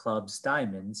 spades, clubs,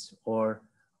 diamonds, or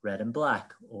red and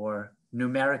black, or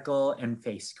numerical and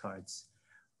face cards,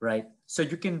 right? So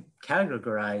you can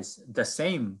categorize the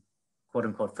same quote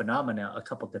unquote phenomena a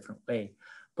couple different ways.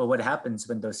 But what happens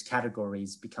when those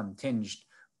categories become tinged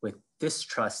with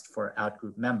distrust for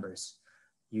outgroup members?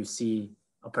 you see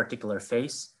a particular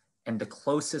face, and the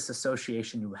closest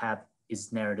association you have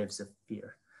is narratives of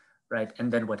fear, right?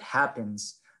 And then what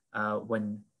happens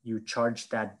when you charge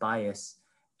that bias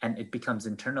and it becomes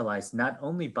internalized, not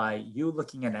only by you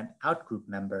looking at an outgroup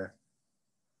member,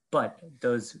 but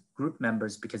those group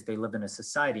members, because they live in a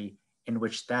society in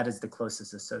which that is the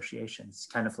closest association. It's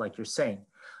kind of like you're saying,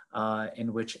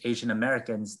 in which Asian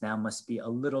Americans now must be a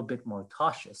little bit more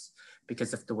cautious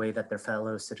because of the way that their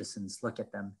fellow citizens look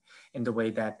at them, in the way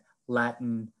that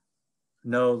Latina,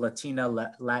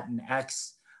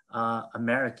 Latinx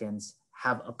Americans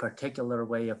have a particular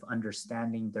way of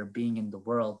understanding their being in the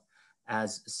world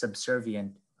as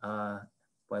subservient,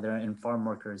 whether in farm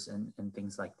workers and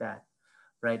things like that,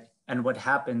 right? And what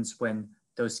happens when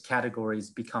those categories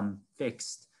become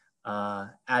fixed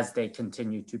as they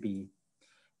continue to be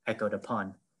echoed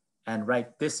upon. And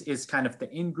right, this is kind of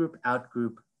the in-group,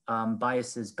 out-group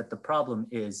biases, but the problem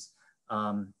is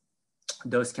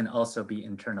those can also be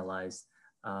internalized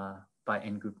by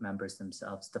in-group members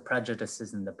themselves. The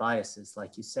prejudices and the biases,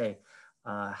 like you say,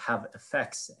 have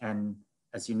effects. And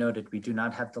as you noted, we do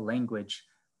not have the language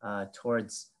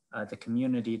towards the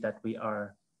community that we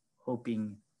are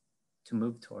hoping to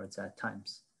move towards at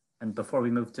times. And before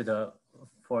we move to the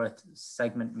fourth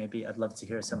segment, maybe I'd love to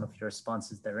hear some of your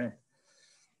responses therein.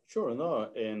 Sure,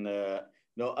 no, and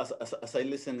no, as I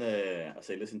listen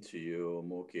to you,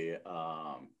 Muki,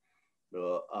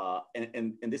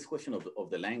 and this question of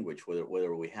the language,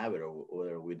 whether we have it or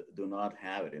whether we do not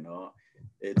have it, you know,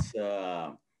 it's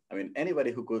I mean,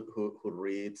 anybody who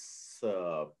reads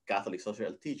Catholic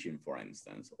social teaching, for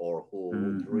instance, or who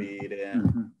would read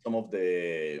some of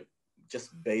the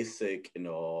just basic, you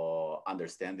know,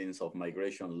 understandings of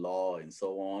migration law and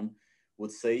so on,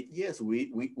 would say, yes,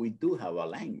 we do have a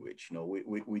language. You know,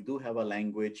 we do have a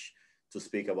language to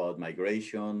speak about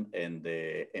migration and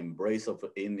the embrace of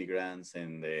immigrants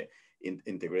and the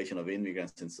integration of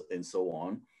immigrants and so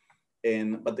on.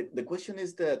 But the question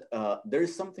is that there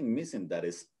is something missing that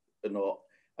is, you know,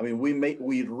 I mean, we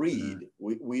read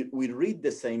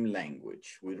the same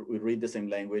language. We read the same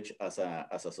language as a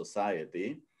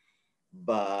society,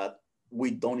 but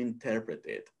we don't interpret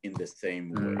it in the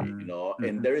same way, you know.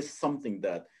 And there is something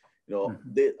that, you know,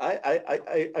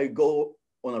 I go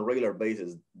on a regular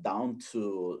basis down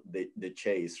to the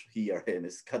chase here, and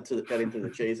it's cut into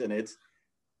the chase, and it's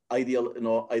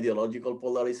ideological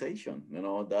polarization. You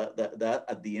know, that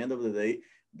at the end of the day,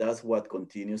 that's what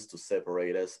continues to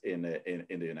separate us in the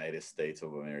United States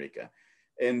of America.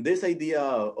 And this idea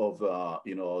of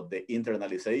you know, the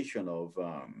internalization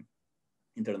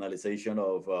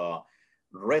of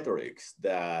rhetorics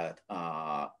that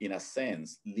in a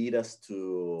sense lead us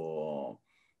to,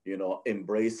 you know,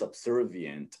 embrace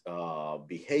subservient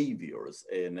behaviors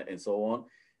and so on.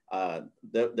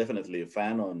 Definitely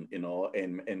Fanon, you know,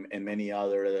 and many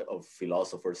other of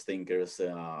philosophers, thinkers,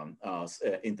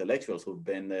 intellectuals who've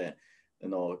been, you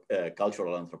know,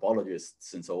 cultural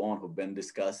anthropologists and so on, who've been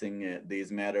discussing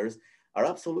these matters, are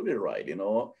absolutely right, you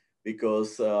know,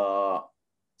 because so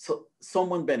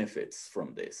someone benefits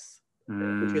from this,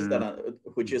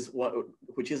 which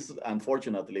is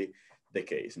unfortunately the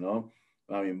case, you know.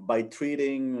 I mean, by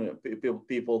treating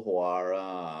people who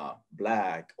are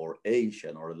Black or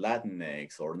Asian or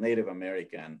Latinx or Native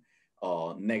American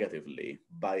negatively,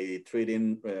 by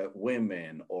treating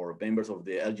women or members of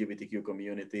the LGBTQ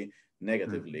community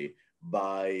negatively,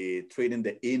 by treating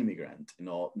the immigrant, you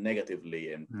know,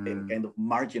 negatively and kind of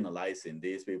marginalizing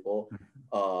these people.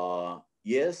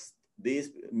 Yes,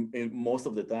 most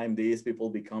of the time, these people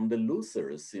become the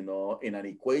losers, you know, in an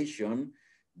equation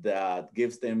that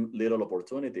gives them little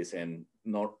opportunities and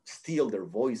not steal their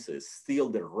voices, steal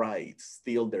their rights,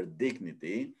 steal their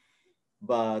dignity.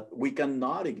 But we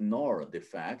cannot ignore the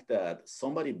fact that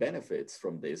somebody benefits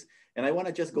from this. And I want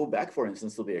to just go back, for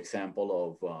instance, to the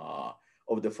example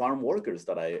of the farm workers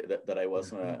that I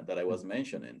was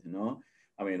mentioning. You know,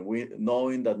 I mean,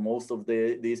 knowing that most of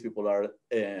these people are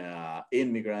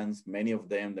immigrants, many of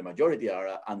them, the majority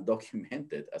are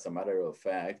undocumented, as a matter of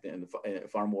fact, and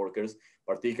farm workers,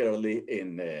 particularly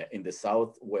in the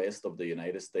southwest of the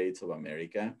United States of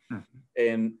America.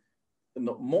 And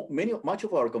much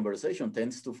of our conversation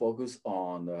tends to focus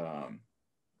on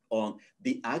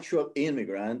the actual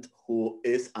immigrant who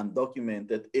is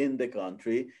undocumented in the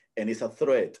country and is a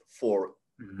threat for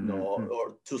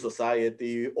or to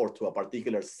society or to a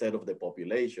particular set of the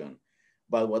population.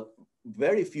 But what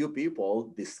very few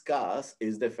people discuss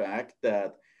is the fact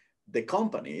that the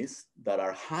companies that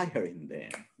are hiring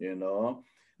them, you know,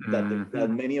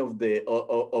 that many of the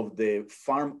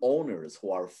farm owners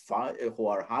who are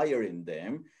hiring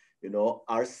them,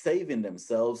 are saving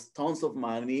themselves tons of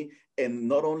money, and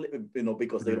not only,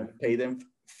 because they don't pay them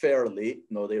fairly,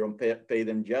 they don't pay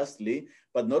them justly,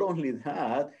 but not only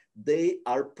that, they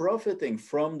are profiting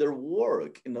from their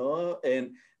work, and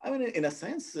I mean, in a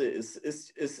sense,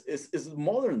 is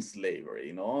modern slavery,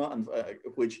 and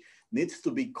which needs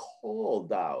to be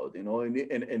called out, and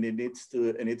it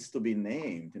needs to be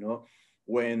named,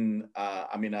 when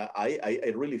I mean,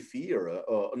 I really fear,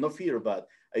 not fear, but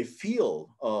I feel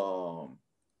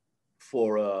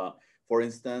for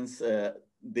instance,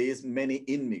 these many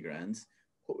immigrants,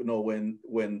 when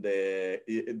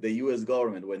the U.S.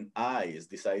 government, when ICE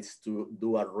decides to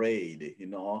do a raid,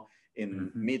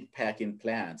 in meat packing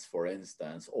plants, for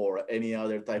instance, or any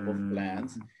other type of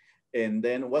plants, and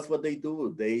then what they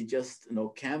do? They just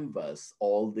canvass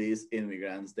all these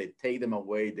immigrants. They take them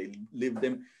away. They leave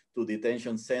them to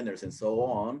detention centers and so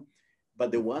on.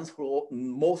 But the ones who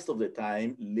most of the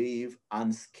time live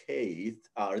unscathed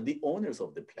are the owners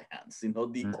of the plants, the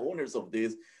owners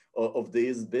of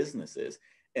these businesses.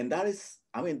 And that is,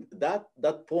 I mean,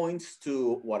 that points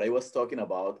to what I was talking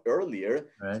about earlier,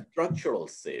 right? Structural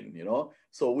sin,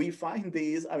 So we find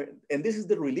these, I mean, and this is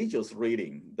the religious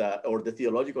reading or the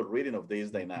theological reading of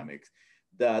these dynamics,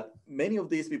 that many of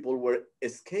these people were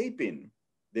escaping.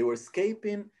 They were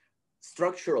escaping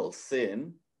structural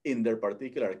sin in their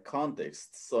particular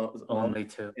context. So,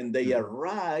 and they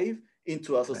arrive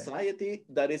into a society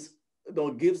that is,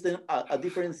 gives them a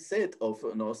different set of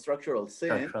structural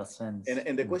sin.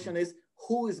 And the question is,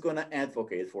 who is going to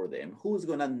advocate for them? Who's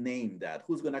going to name that?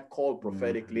 Who's going to call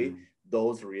prophetically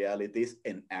those realities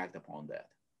and act upon that?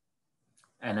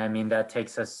 And I mean, that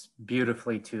takes us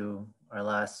beautifully to our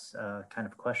last kind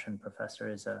of question, Professor,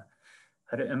 is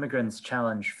how do immigrants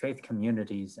challenge faith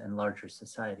communities and larger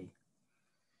society?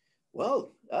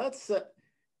 Well, that's,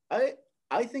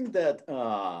 I think that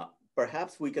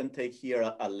perhaps we can take here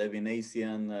a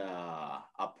Levinasian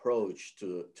approach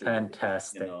to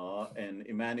fantastic, and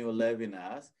Emmanuel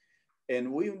Levinas.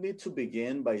 And we need to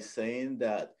begin by saying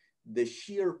that the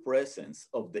sheer presence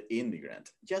of the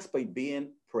immigrant, just by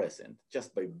being present,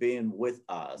 just by being with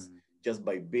us, just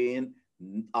by being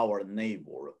our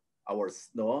neighbor,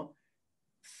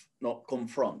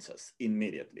 confronts us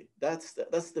immediately. That's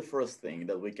the first thing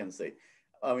that we can say.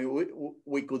 I mean,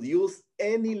 we could use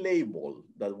any label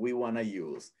that we want to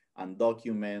use: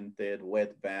 undocumented,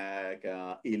 wetback,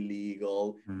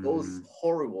 illegal, those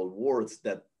horrible words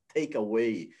that take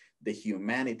away the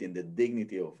humanity and the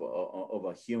dignity of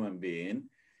a human being.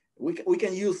 We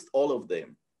can use all of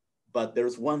them, but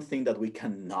there's one thing that we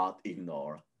cannot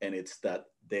ignore, and it's that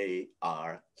they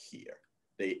are here.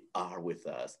 They are with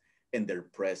us, and their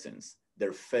presence,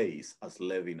 their face, as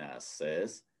Levinas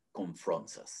says,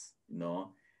 confronts us.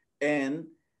 And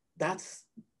that's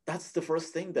the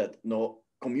first thing that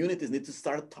communities need to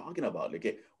start talking about.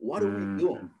 Like, what do we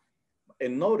do?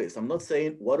 And notice, I'm not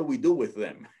saying what do we do with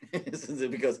them,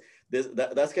 because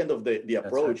that's kind of the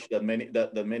approach that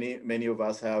many of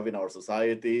us have in our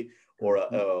society or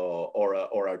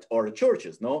our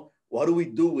churches. What do we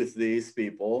do with these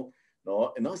people?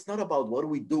 And it's not about what do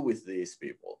we do with these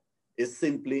people. It's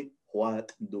simply,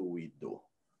 what do we do?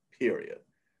 Period.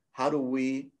 How do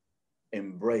we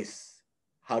embrace?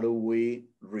 How do we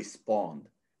respond?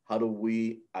 How do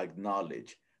we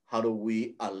acknowledge? How do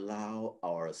we allow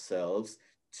ourselves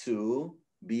to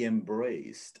be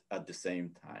embraced at the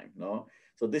same time?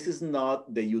 So this is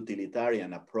not the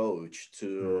utilitarian approach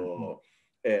to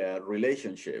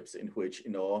relationships in which,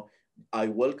 I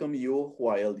welcome you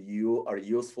while you are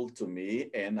useful to me,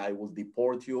 and I will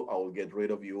deport you. I will get rid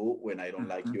of you when I don't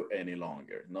like you any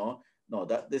longer. No,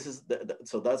 that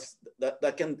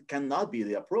cannot be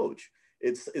the approach.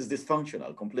 It's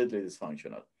dysfunctional, completely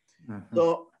dysfunctional.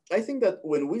 So I think that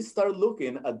when we start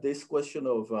looking at this question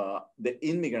of the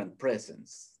immigrant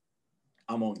presence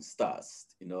amongst us,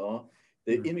 the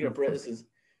immigrant presence,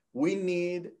 we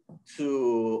need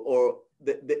to, or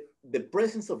the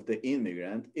presence of the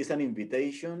immigrant is an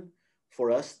invitation for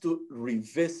us to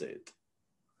revisit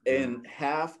and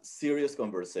have serious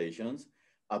conversations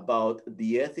about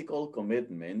the ethical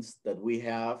commitments that we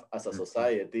have as a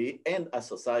society and as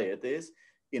societies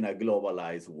in a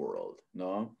globalized world.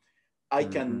 I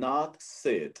cannot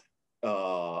sit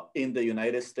in the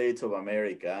United States of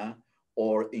America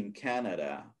or in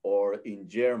Canada or in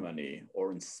Germany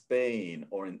or in Spain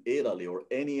or in Italy or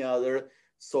any other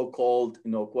so-called,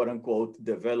 quote unquote,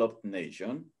 developed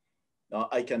nation.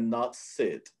 I cannot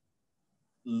sit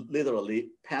literally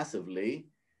passively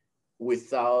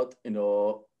without,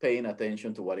 paying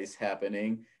attention to what is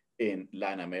happening in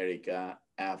Latin America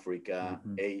Africa,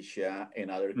 Mm-hmm. Asia, and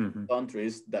other Mm-hmm.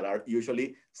 countries that are usually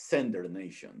sender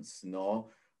nations,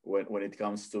 when it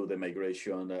comes to the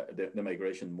migration, the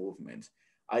migration movement.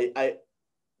 I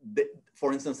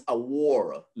for instance, a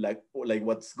war like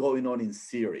what's going on in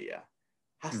Syria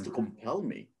has to Mm-hmm. compel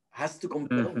me, has to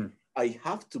compel me. Mm-hmm. I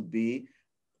have to be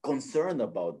concerned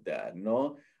about that,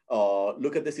 no?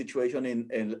 Look at the situation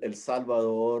in El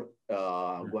Salvador,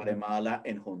 Mm-hmm. Guatemala,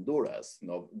 and Honduras.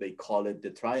 They call it the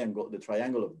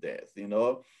triangle of death.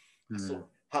 So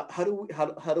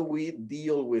how do we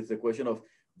deal with the question of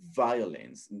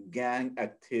violence, gang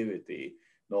activity,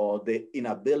 the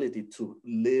inability to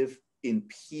live in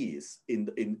peace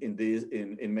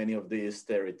in many of these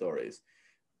territories?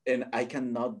 And I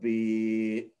cannot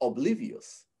be oblivious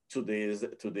to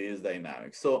this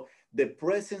dynamic. So the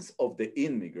presence of the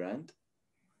immigrant,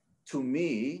 to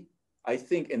me, I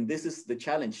think, and this is the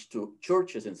challenge to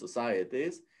churches and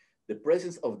societies, the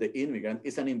presence of the immigrant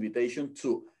is an invitation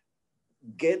to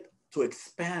get to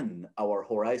expand our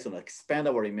horizon, expand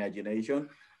our imagination,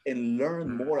 and learn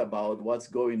more about what's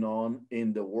going on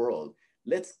in the world.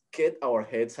 Let's get our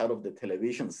heads out of the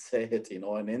television set,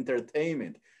 and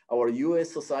entertainment. Our U.S.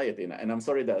 society, and I'm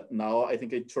sorry that now I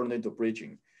think it turned into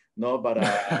preaching. No, but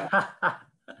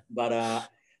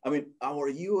I mean, our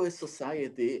U.S.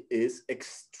 society is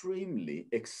extremely,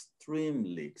 extremely,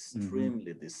 Mm-hmm.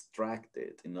 extremely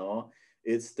distracted.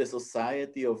 It's the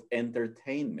society of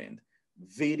entertainment,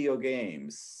 video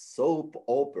games, soap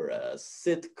operas,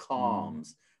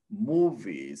 sitcoms,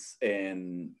 movies,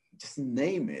 and just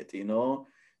name it.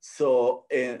 So,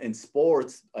 and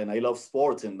sports, and I love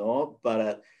sports,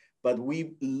 but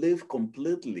we live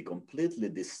completely, completely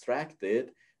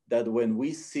distracted, that when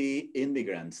we see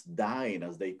immigrants dying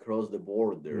as they cross the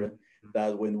border,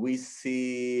 that when we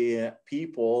see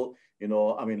people,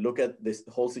 I mean, look at this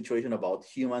whole situation about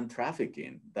human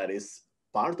trafficking that is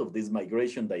part of this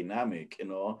migration dynamic,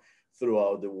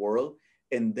 throughout the world.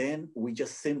 And then we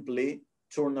just simply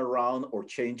turn around or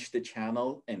change the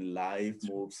channel and life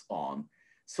moves on.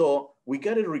 So we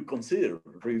got to reconsider,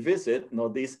 revisit,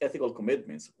 these ethical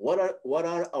commitments. What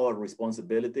are our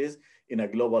responsibilities in a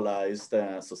globalized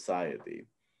society?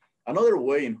 Another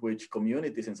way in which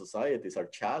communities and societies are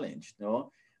challenged,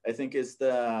 I think is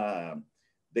the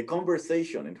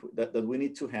conversation that we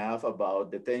need to have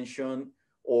about the tension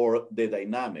or the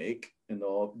dynamic,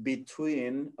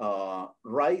 between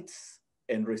rights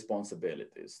and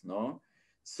responsibilities, no?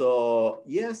 So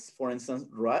yes, for instance,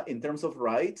 in terms of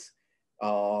rights,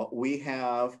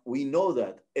 we know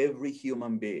that every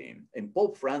human being, and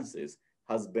Pope Francis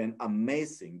has been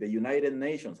amazing. The United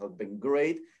Nations has been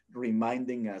great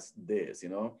reminding us this,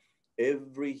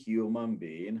 every human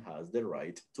being has the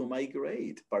right to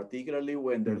migrate, particularly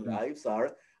when their lives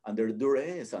are under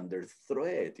duress, under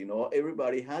threat.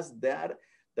 Everybody has that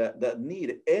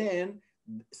need, and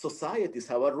societies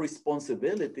have a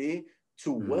responsibility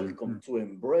to welcome, to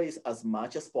embrace as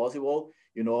much as possible,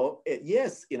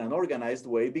 yes, in an organized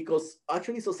way, because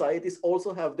actually societies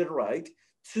also have the right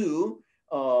to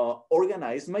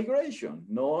organize migration,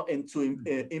 and to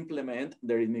implement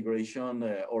their immigration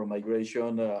or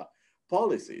migration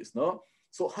policies, no?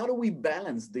 So how do we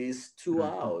balance these two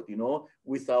out,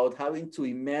 without having to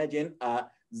imagine a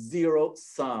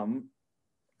zero-sum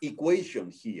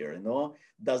equation here,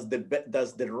 Does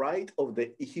the right of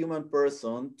the human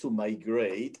person to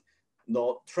migrate,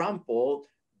 trample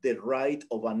the right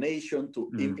of a nation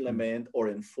to implement or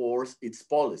enforce its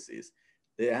policies?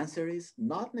 The answer is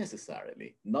not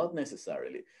necessarily, not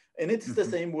necessarily. And it's the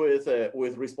same with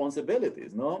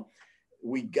responsibilities, no?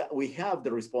 We have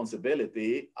the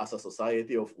responsibility as a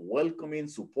society of welcoming,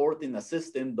 supporting,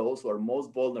 assisting those who are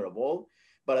most vulnerable.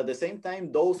 But at the same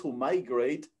time, those who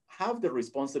migrate have the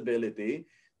responsibility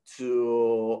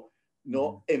to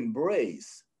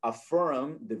embrace,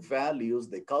 affirm the values,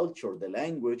 the culture, the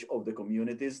language of the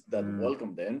communities that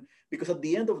welcome them. Because at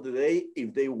the end of the day,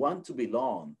 if they want to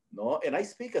belong, and I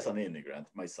speak as an immigrant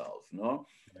myself,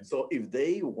 so if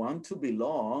they want to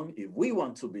belong, if we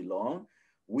want to belong,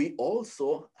 we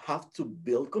also have to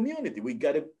build community. We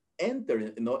got to enter,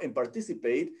 and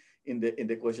participate in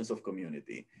the questions of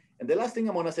community. And the last thing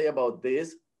I want to say about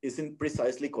this isn't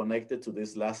precisely connected to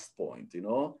this last point.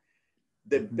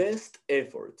 The best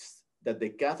efforts that the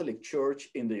Catholic Church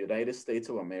in the United States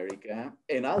of America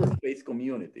and other faith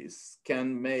communities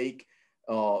can make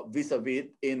vis-a-vis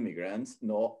immigrants,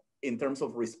 in terms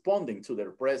of responding to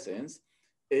their presence,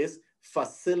 is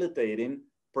facilitating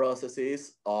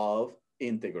processes of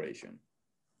integration.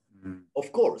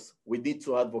 Of course, we need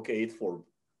to advocate for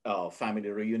family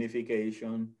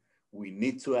reunification. We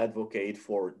need to advocate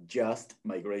for just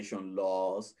migration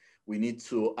laws. We need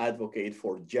to advocate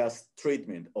for just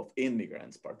treatment of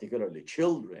immigrants, particularly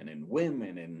children and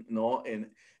women, and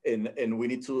and we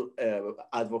need to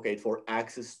advocate for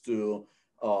access to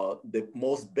the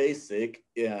most basic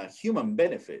human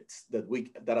benefits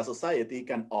that a society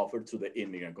can offer to the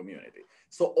immigrant community.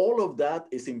 So all of that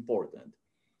is important.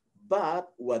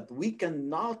 But what we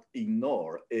cannot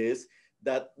ignore is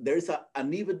that there's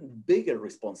an even bigger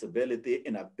responsibility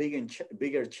and a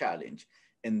bigger challenge,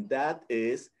 and that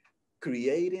is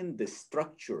creating the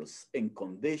structures and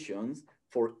conditions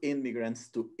for immigrants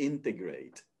to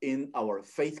integrate in our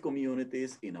faith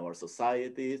communities, in our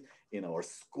societies, in our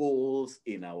schools,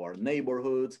 in our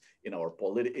neighborhoods,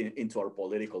 into our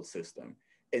political system.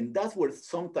 And that's where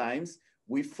sometimes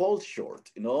we fall short,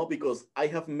 because I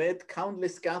have met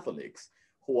countless Catholics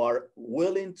who are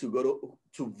willing to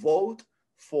vote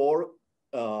for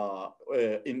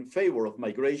in favor of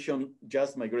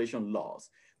just migration laws.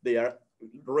 They are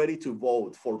ready to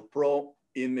vote for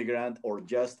pro-immigrant or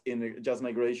just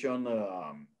migration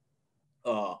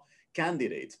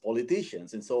candidates,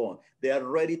 politicians, and so on. They are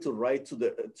ready to write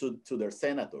to their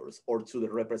senators or to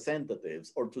their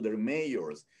representatives or to their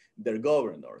mayors, their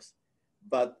governors,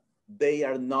 but they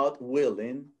are not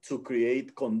willing to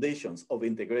create conditions of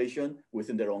integration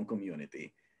within their own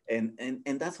community. And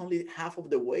that's only half of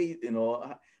the way,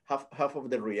 half of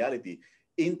the reality.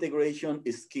 Integration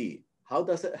is key. How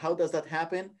does that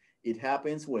happen? It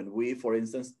happens when we, for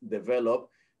instance,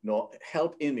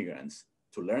 help immigrants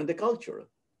to learn the culture,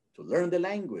 to learn the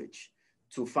language,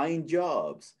 to find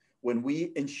jobs, when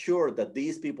we ensure that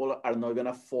these people are not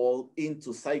gonna fall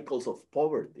into cycles of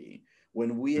poverty,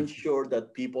 when we ensure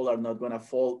that people are not gonna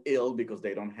fall ill because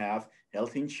they don't have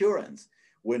health insurance,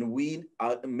 when we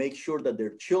make sure that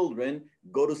their children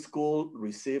go to school,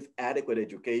 receive adequate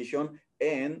education,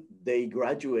 and they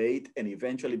graduate and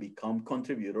eventually become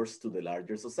contributors to the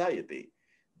larger society.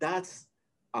 That's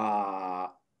a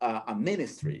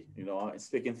ministry,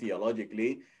 speaking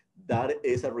theologically. That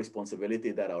is a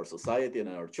responsibility that our society and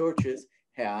our churches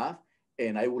have,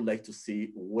 and I would like to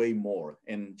see way more.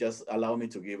 And just allow me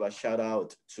to give a shout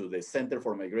out to the Center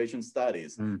for Migration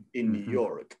Studies in New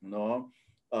York,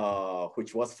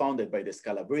 which was founded by the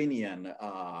Scalabrinian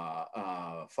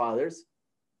fathers,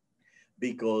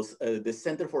 because the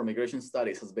Center for Migration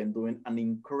Studies has been doing an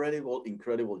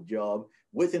incredible job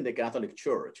within the Catholic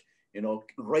Church,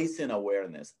 raising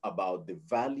awareness about the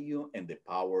value and the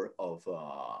power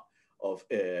of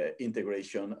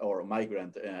integration or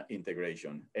migrant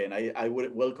integration. And I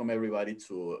would welcome everybody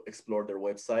to explore their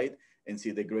website and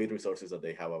see the great resources that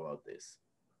they have about this.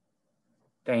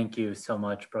 Thank you so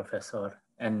much, Professor.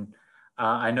 And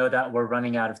I know that we're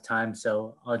running out of time,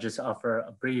 so I'll just offer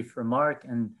a brief remark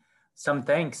and some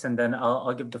thanks, and then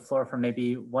I'll give the floor for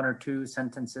maybe 1 or 2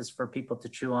 sentences for people to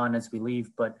chew on as we leave.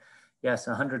 But yes,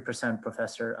 100%,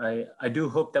 Professor. I do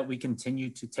hope that we continue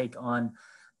to take on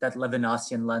that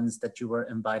Levinasian lens that you were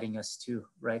inviting us to,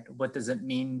 right? What does it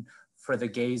mean for the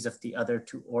gaze of the other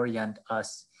to orient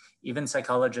us? Even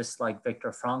psychologists like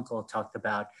Viktor Frankl talked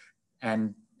about,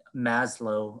 and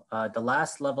Maslow, the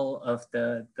last level of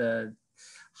the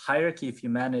hierarchy of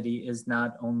humanity is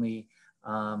not only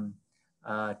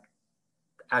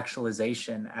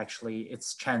actualization, actually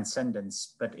it's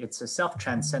transcendence, but it's a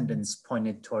self-transcendence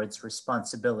pointed towards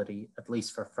responsibility, at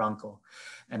least for Frankl.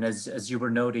 And as you were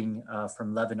noting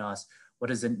from Levinas, what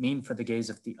does it mean for the gaze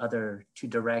of the other to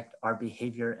direct our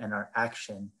behavior and our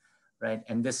action, right?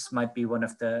 And this might be one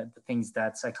of the things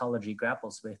that psychology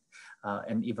grapples with,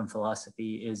 and even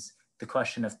philosophy, is the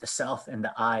question of the self and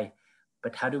the I.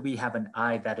 But how do we have an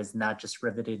I that is not just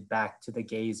riveted back to the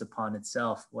gaze upon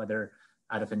itself, whether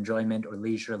out of enjoyment or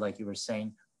leisure, like you were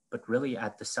saying, but really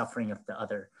at the suffering of the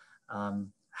other?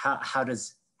 How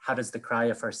does the cry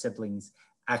of our siblings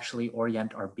actually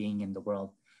orient our being in the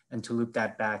world? And to loop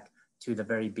that back to the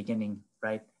very beginning,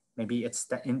 right? Maybe it's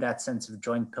in that sense of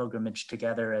joint pilgrimage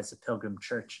together as a pilgrim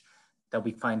church that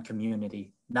we find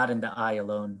community, not in the I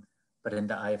alone, but in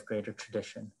the I of greater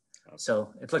tradition. Okay.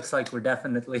 So it looks like we're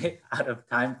definitely out of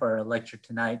time for our lecture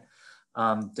tonight.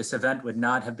 This event would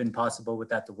not have been possible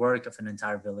without the work of an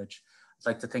entire village. I'd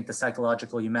like to thank the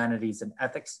Psychological Humanities and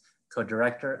Ethics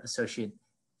co-director, Associate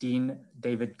Dean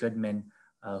David Goodman,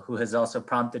 who has also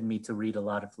prompted me to read a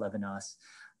lot of Levinas.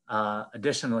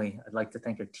 Additionally, I'd like to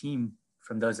thank our team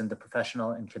from those in the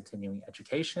professional and continuing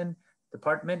education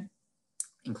department,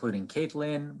 including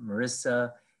Caitlin,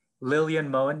 Marissa, Lillian,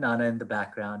 Mo, and Nana in the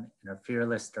background, and our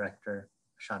fearless director,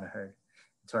 Shauna Hurd,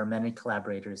 to our many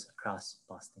collaborators across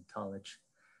Boston College.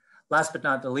 Last but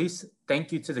not the least,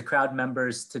 thank you to the crowd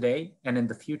members today and in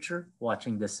the future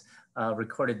watching this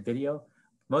recorded video.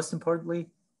 Most importantly,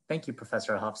 thank you,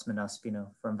 Professor Hosffman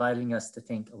Ospino, for inviting us to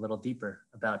think a little deeper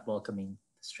about welcoming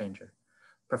the stranger.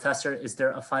 Professor, is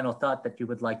there a final thought that you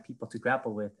would like people to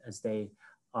grapple with as they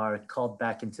are called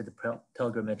back into the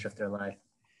pilgrimage of their life?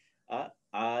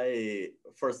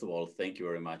 First of all, thank you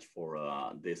very much for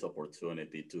this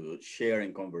opportunity to share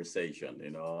in conversation,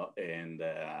 you know, and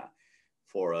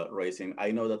for raising.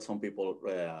 I know that some people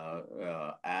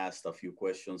asked a few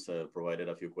questions, provided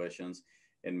a few questions,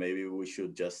 and maybe we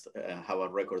should just have a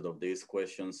record of these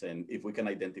questions, and if we can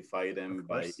identify them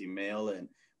by email, and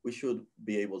we should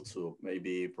be able to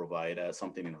maybe provide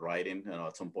something in writing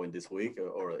at some point this week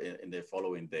or in the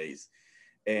following days.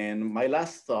 And my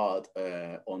last thought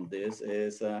on this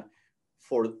is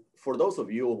for those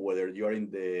of you, whether you're in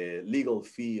the legal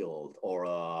field or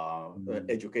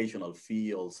educational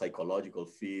field, psychological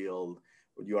field,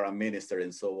 you are a minister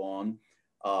and so on,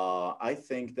 I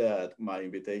think that my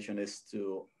invitation is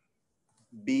to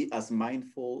be as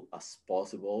mindful as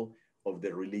possible of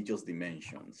the religious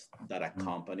dimensions that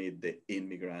accompany the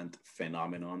immigrant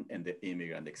phenomenon and the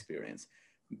immigrant experience.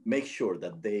 Make sure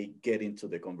that they get into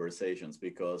the conversations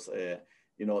because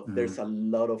you know, there's a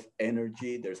lot of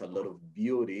energy, there's a lot of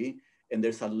beauty, and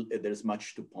there's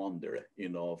much to ponder, you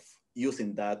know,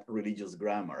 using that religious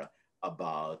grammar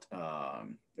about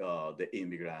the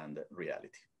immigrant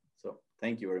reality. So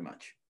thank you very much.